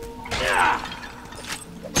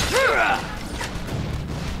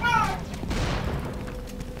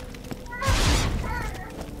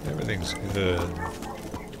 Everything's good.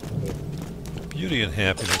 Beauty and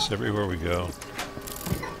happiness everywhere we go.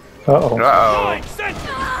 Uh-oh. Uh-oh.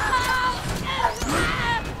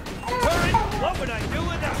 What would I do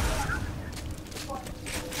without?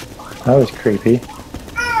 That was creepy.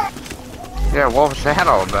 Yeah, what was that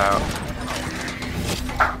all about?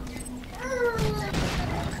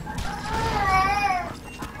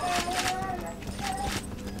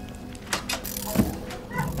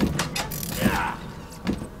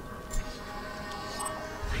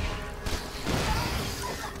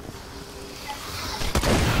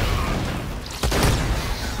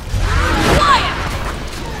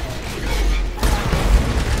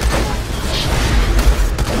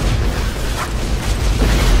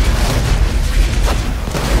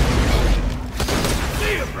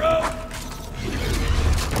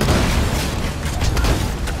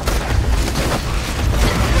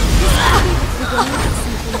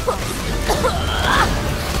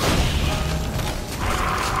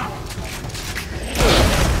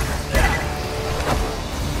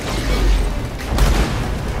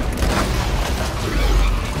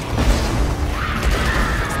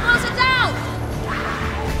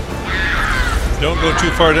 Don't go too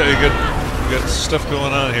far. You got stuff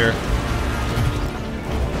going on here.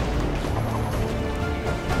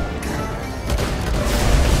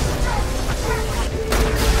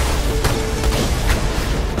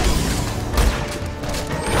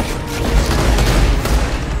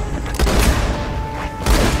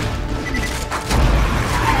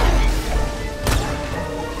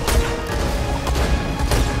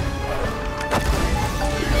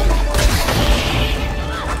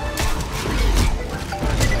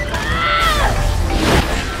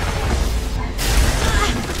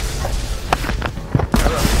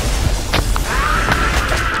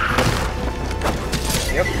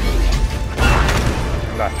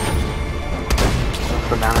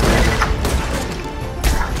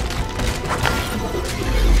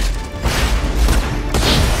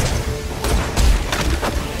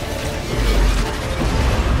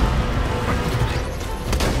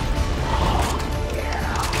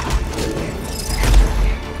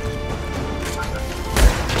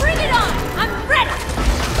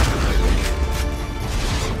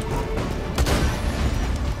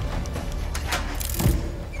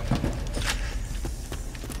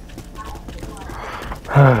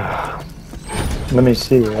 Let me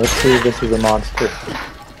see. Let's see if this is a monster.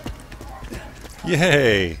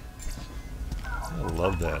 Yay! I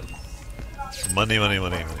love that. Money, money,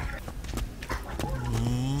 money, money.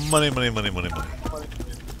 Money, money, money, money, money.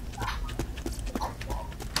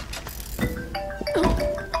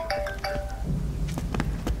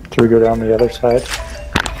 Should we go down the other side?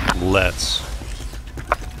 Let's.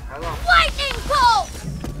 Lightning bolt!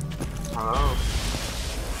 Hello.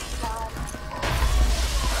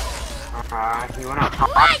 You wanna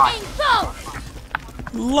Lightning bolt!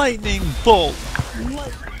 Lightning bolt!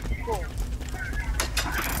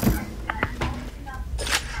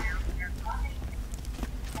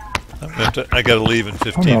 I gotta leave in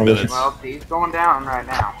 15 minutes. Well, he's going down right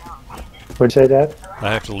now. What'd you say, Dad?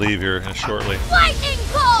 I have to leave here shortly. Lightning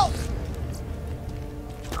bolt!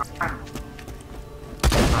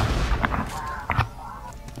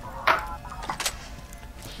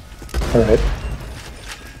 Alright.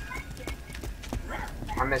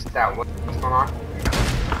 I missed out. What's going on?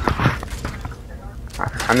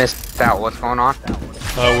 I missed out. What's going on?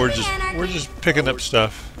 We're just picking up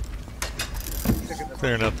stuff.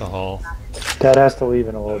 Clearing up the hall. Dad has to leave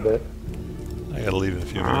in a little bit. I gotta leave in a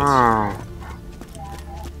few minutes. Oh.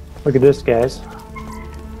 Look at this, guys.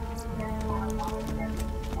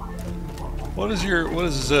 What is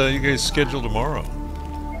you guys' schedule tomorrow?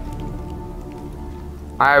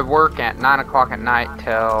 I work at 9 o'clock at night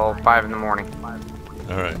till 5 in the morning.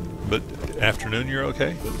 All right, but afternoon you're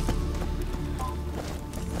okay?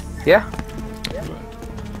 Yeah.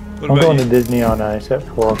 What I'm about going you? to Disney on Ice at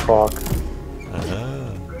 4 o'clock.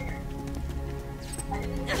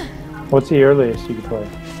 What's the earliest you can play?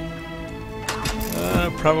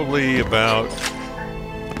 Probably about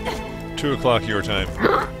 2 o'clock your time.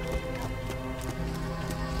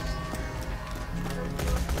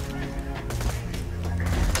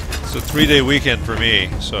 It's a 3-day weekend for me,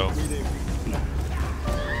 so.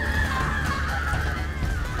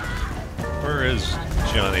 Where is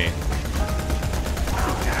Johnny?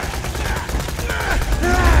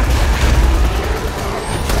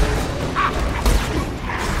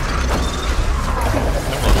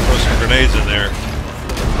 Come on, throw some grenades in there.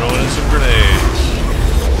 Throwing in some grenades.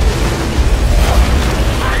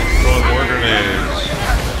 Throwing more grenades.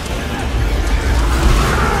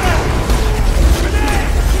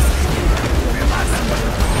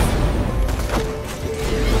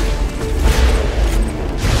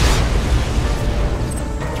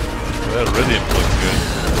 That iridium looks good.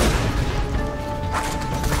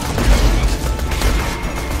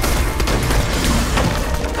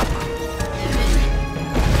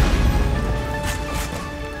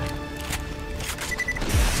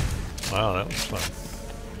 Wow, that was fun.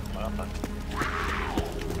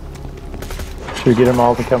 Should we get them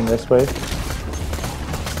all to come this way?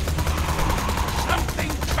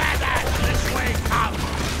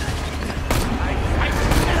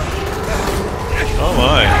 Oh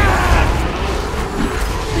my.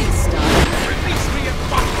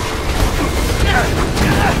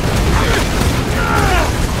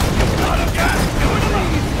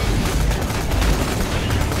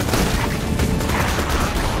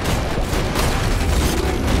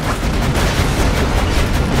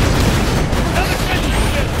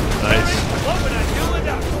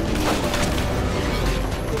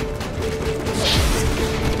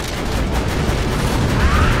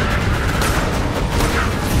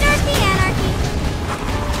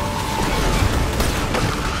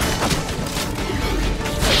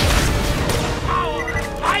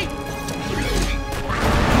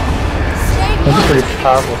 That's a pretty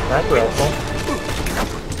powerful sniper rifle.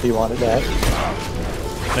 Do you wanted that?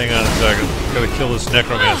 Hang on a second. Gotta kill this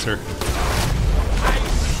necromancer.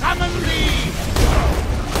 Summon thee!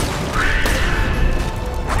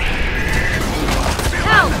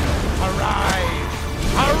 Help! Arise!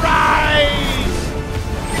 Arise!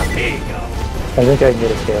 Here you go. I think I can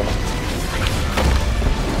get a kill.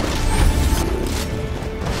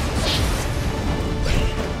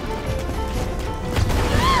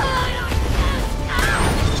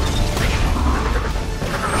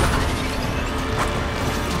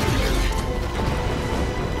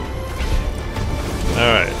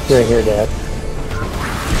 Alright. Right here, Dad.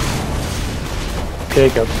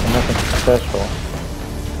 Jacob, nothing special.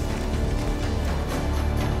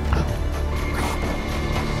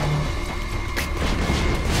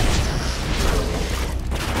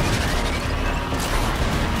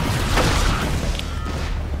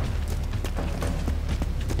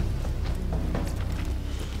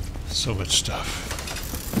 So much stuff.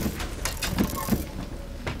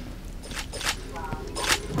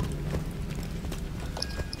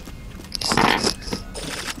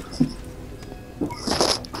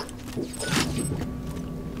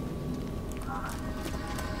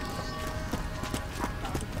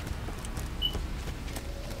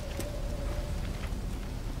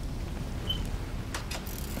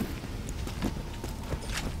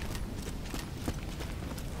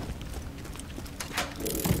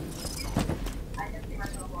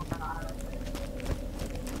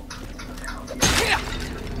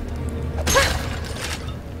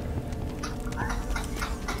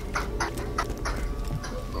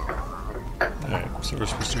 Alright, so we're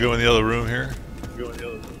supposed to go in the other room here?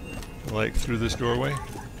 Like through this doorway?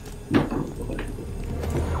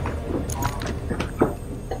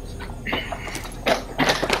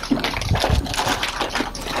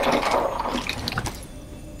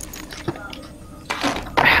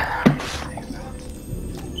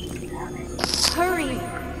 Hurry!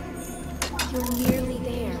 You're nearly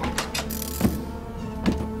there.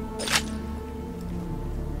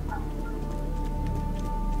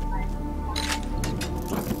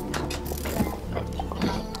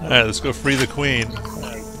 Alright, let's go free the queen.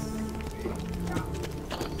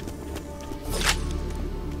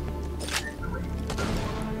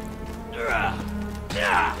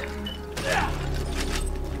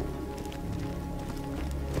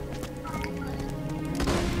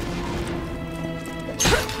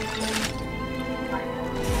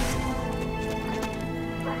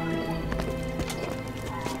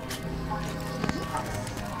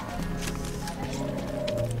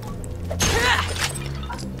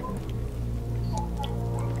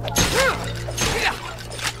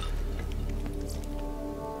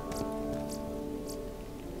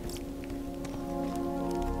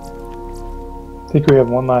 I think we have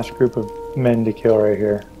one last group of men to kill right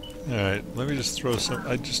here. Alright, let me just throw some...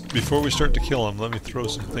 before we start to kill them, let me throw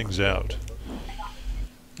some things out.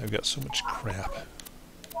 I've got so much crap.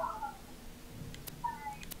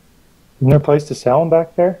 Isn't there a place to sell them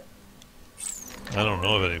back there? I don't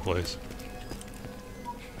know of any place.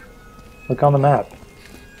 Look on the map.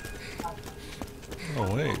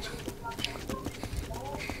 Oh, wait.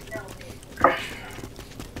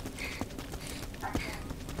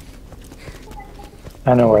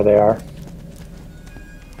 I know where they are.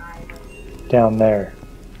 Down there.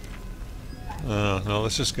 No,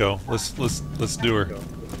 let's just go. Let's do her.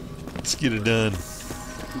 Let's get it done.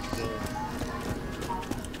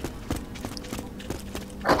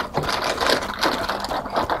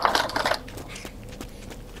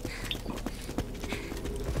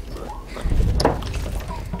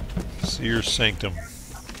 Seer Sanctum.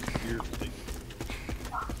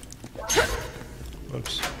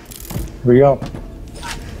 Whoops. Here we go.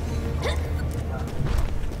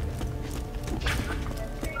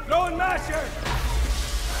 Throwing mashers!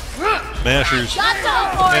 Mashers.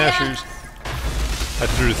 Mashers. I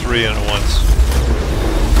threw 3 in at once.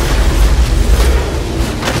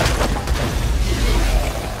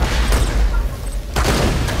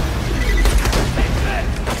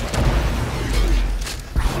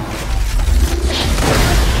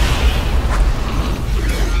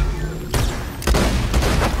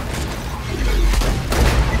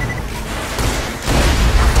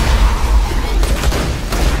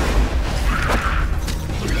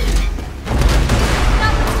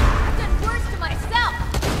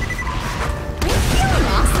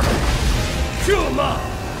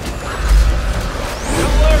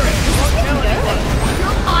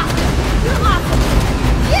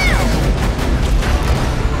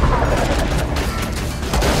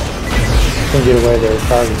 Can't get away there,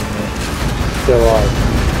 targeting me. Still alive.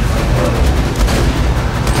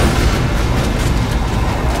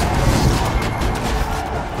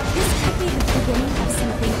 This could be the beginning of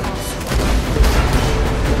something awesome.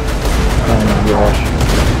 Oh my gosh.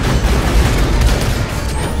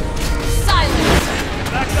 Silence!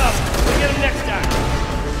 Back up! We'll get him next time.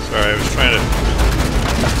 Sorry, I was trying to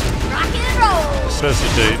Rock and roll!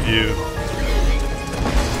 resuscitate you.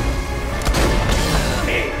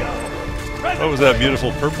 What was that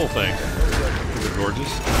beautiful purple thing? Was it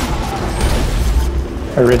gorgeous?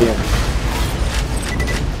 Iridium.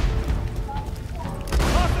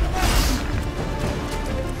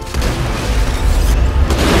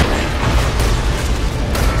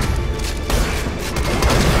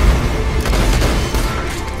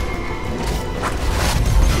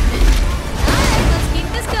 Let's keep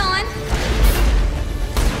this going.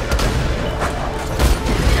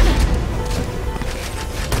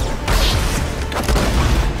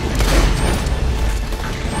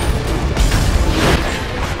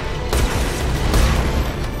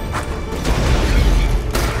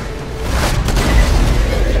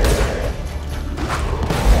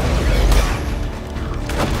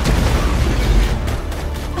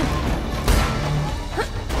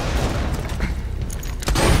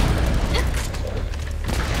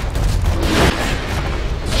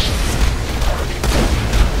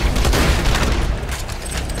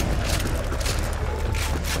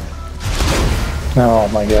 Oh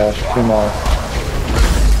my gosh, 2 more.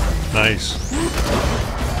 Nice.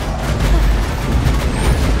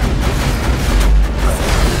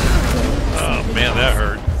 Oh man, that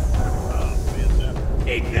hurt.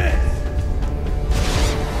 Eat this!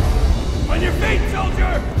 On your feet,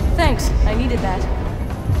 soldier! Thanks, I needed that.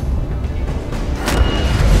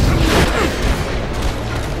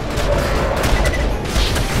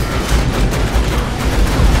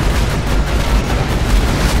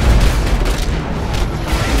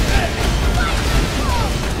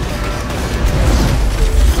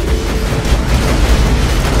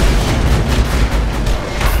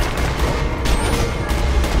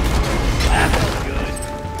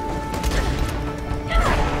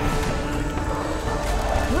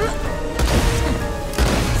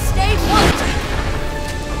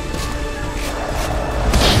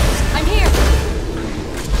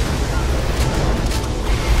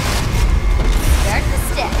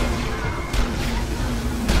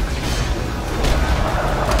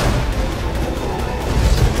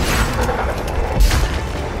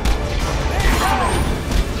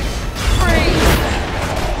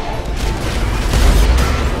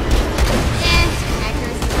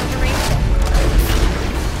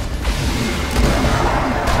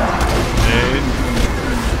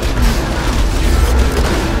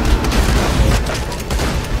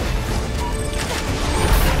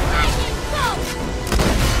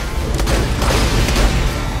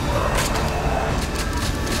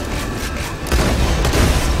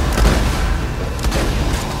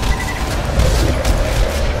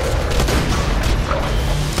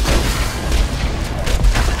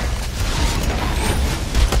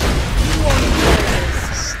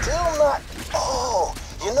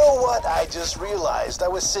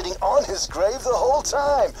 was sitting on his grave the whole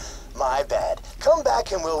time. My bad. Come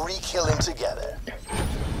back and we'll re-kill him together.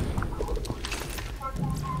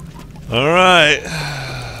 All right.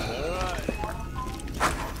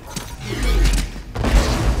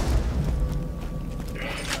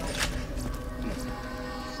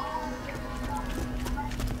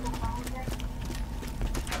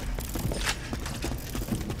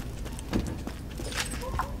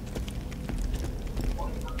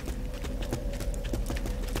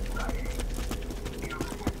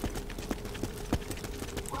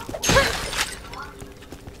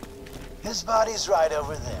 His body's right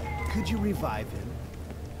over there. Could you revive him?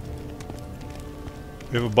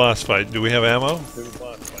 We have a boss fight. Do we have ammo?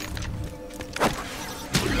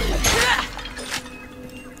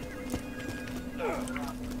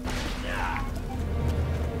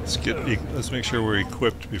 Let's make sure we're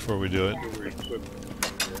equipped before we do it.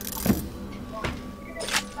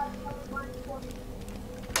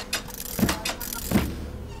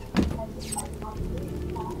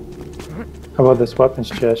 How about this weapons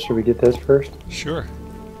chest? Should we get this first? Sure.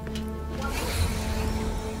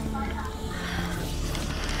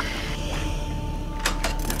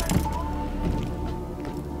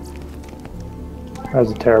 That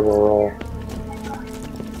was a terrible roll. A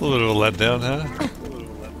little bit of a letdown, huh?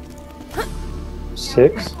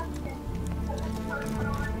 6?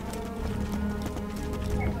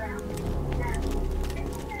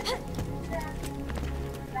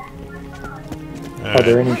 Are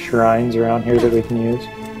there any shrines around here that we can use?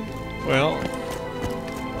 Well,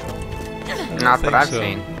 not that I've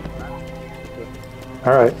seen.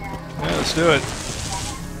 Alright. Yeah, let's do it.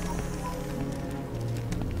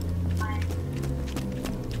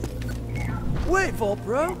 Wait, Vault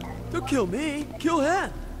Bro. Don't kill me. Kill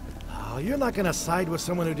him. Oh, you're not gonna side with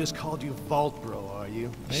someone who just called you Vault Bro, are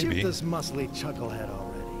you? Maybe. Shoot this muscly chucklehead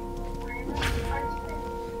already.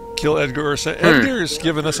 Kill Edgar Ursa. Edgar's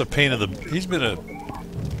given us a pain in the... He's been a...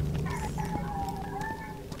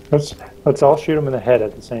 Let's all shoot him in the head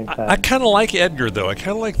at the same time. I kind of like Edgar, though. I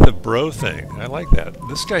kind of like the bro thing. I like that.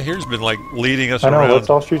 This guy here's been, like, leading us around. Let's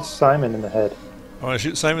all shoot Simon in the head. I want to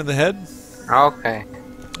shoot Simon in the head? Okay.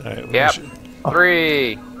 All right, yep.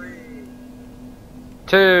 3,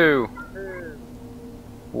 2,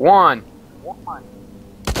 1.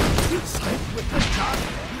 You sniped with the gun?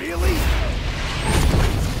 Really?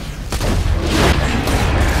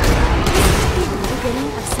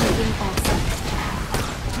 Beginning of something awesome.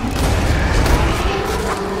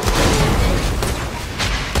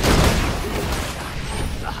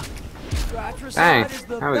 Dang,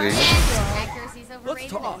 that was easy. Let's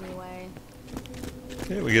talk. Anyway.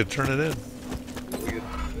 Okay, we gotta turn it in.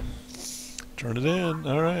 Turn it in,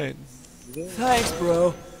 alright. Thanks,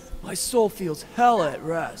 bro. My soul feels hella at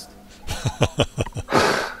rest.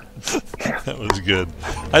 That was good.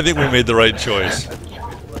 I think we made the right choice.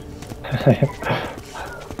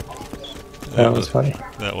 That was funny.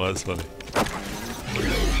 That was funny.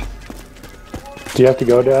 Do you have to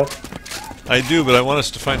go, Dad? I do, but I want us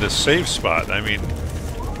to find a safe spot. I mean...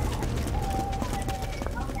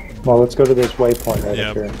 Well, let's go to this waypoint right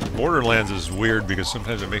up here. Borderlands is weird because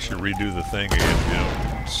sometimes it makes you redo the thing again, you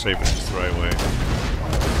know, save it just the right way.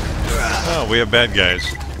 Oh, we have bad guys.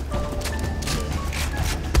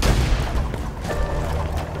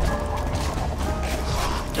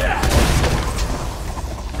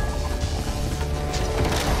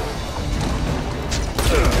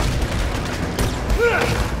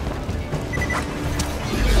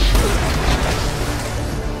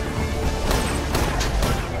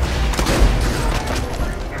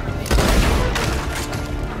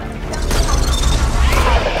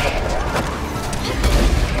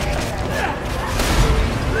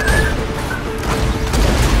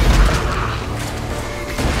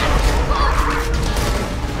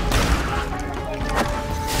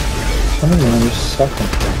 Some of them are just sucking.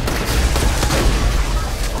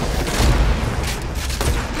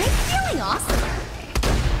 I'm feeling awesome.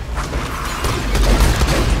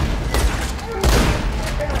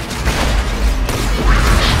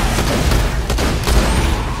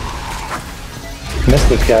 Miss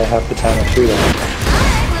this guy half the time I shoot him.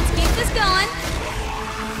 Alright, let's keep this going.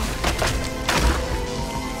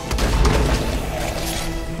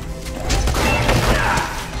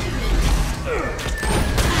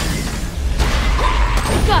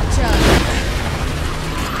 Gotcha!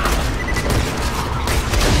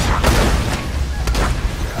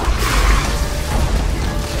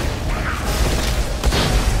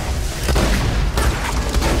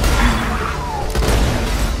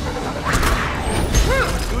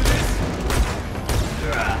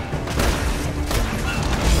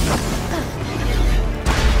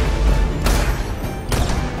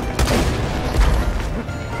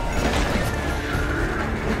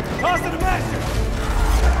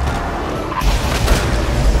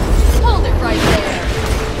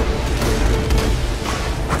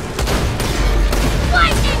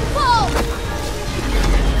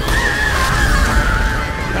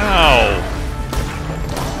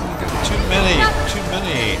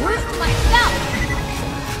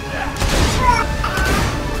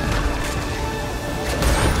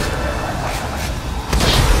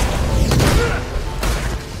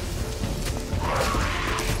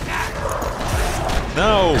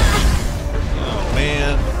 No! Oh,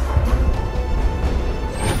 man.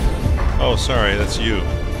 Oh, sorry, that's you.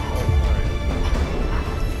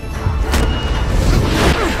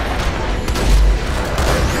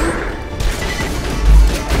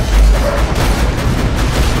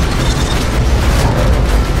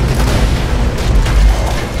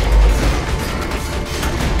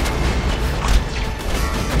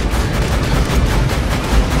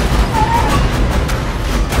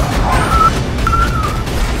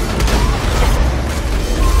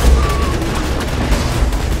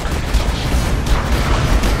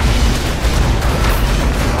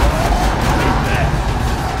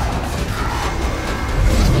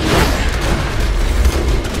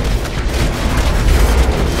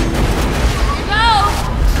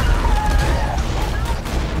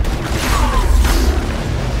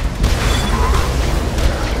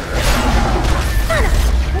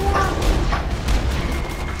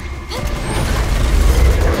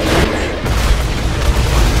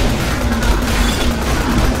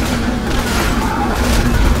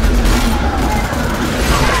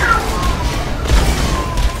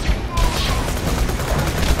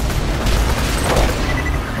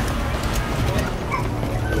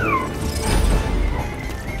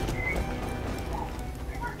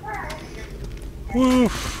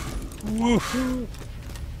 Woof. Woof.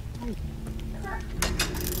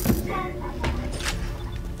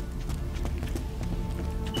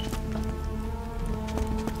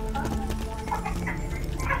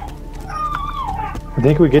 I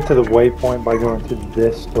think we get to the waypoint by going through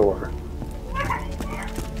this door.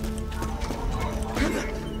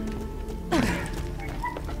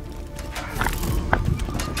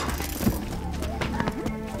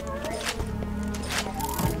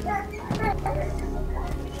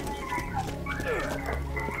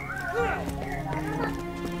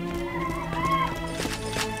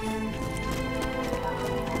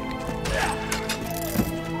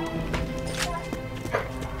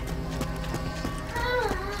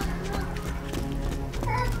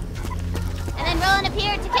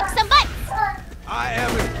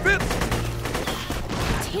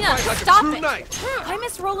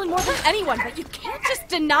 Anyone, but you can't just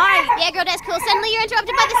deny. Yeah, girl, that's cool. Suddenly you're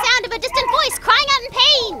interrupted by the sound of a distant voice crying out in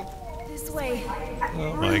pain. This way.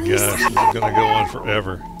 Oh my gosh, this is gonna go on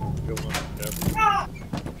forever.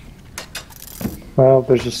 Well,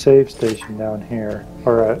 there's a save station down here,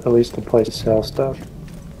 or at least a place to sell stuff.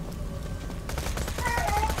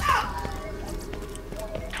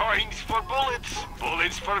 Coins for bullets,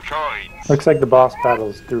 bullets for coins. Looks like the boss battle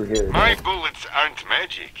is through here. My bullets aren't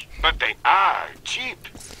magic, but they are cheap.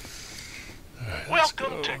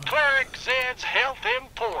 Welcome to Cleric Zed's Health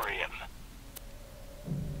Emporium.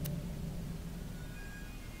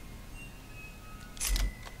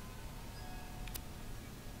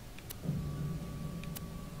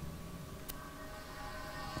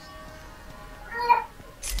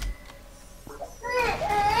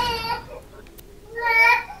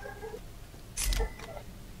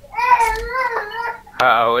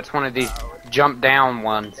 Uh-oh, it's one of these jump down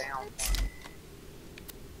ones.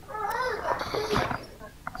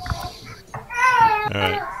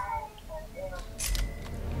 Alright.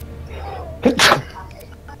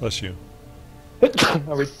 Bless you.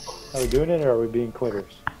 Are we doing it, or are we being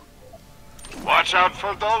quitters? Watch out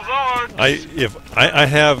for those orcs.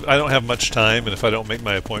 I don't have much time, and if I don't make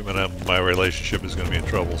my appointment, my relationship is going to be in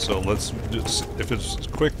trouble. So let's just, if it's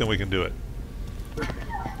quick, then we can do it.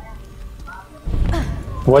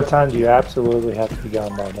 What time do you absolutely have to be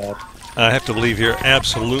gone by, Dad? I have to leave here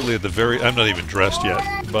absolutely at the very. I'm not even dressed yet.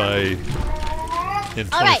 In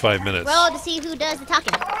 25 minutes. Roll to see who does the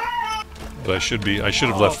talking. But I should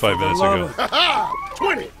have left 5 minutes ago.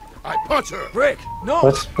 20. I punch her. Rick, no.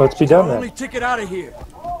 Let's be done then. Only ticket out of here.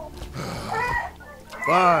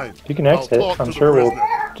 Fine. You can exit. I'm sure we'll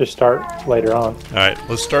just start later on. All right,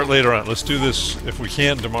 let's start later on. Let's do this if we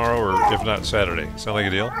can tomorrow, or if not Saturday. Sound like a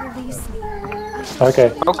deal? Okay.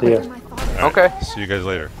 See ya. Right, okay. See you guys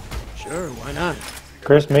later. Sure, why not?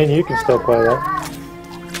 Chris, me and you can still play that.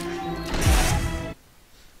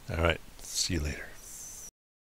 All right. See you later.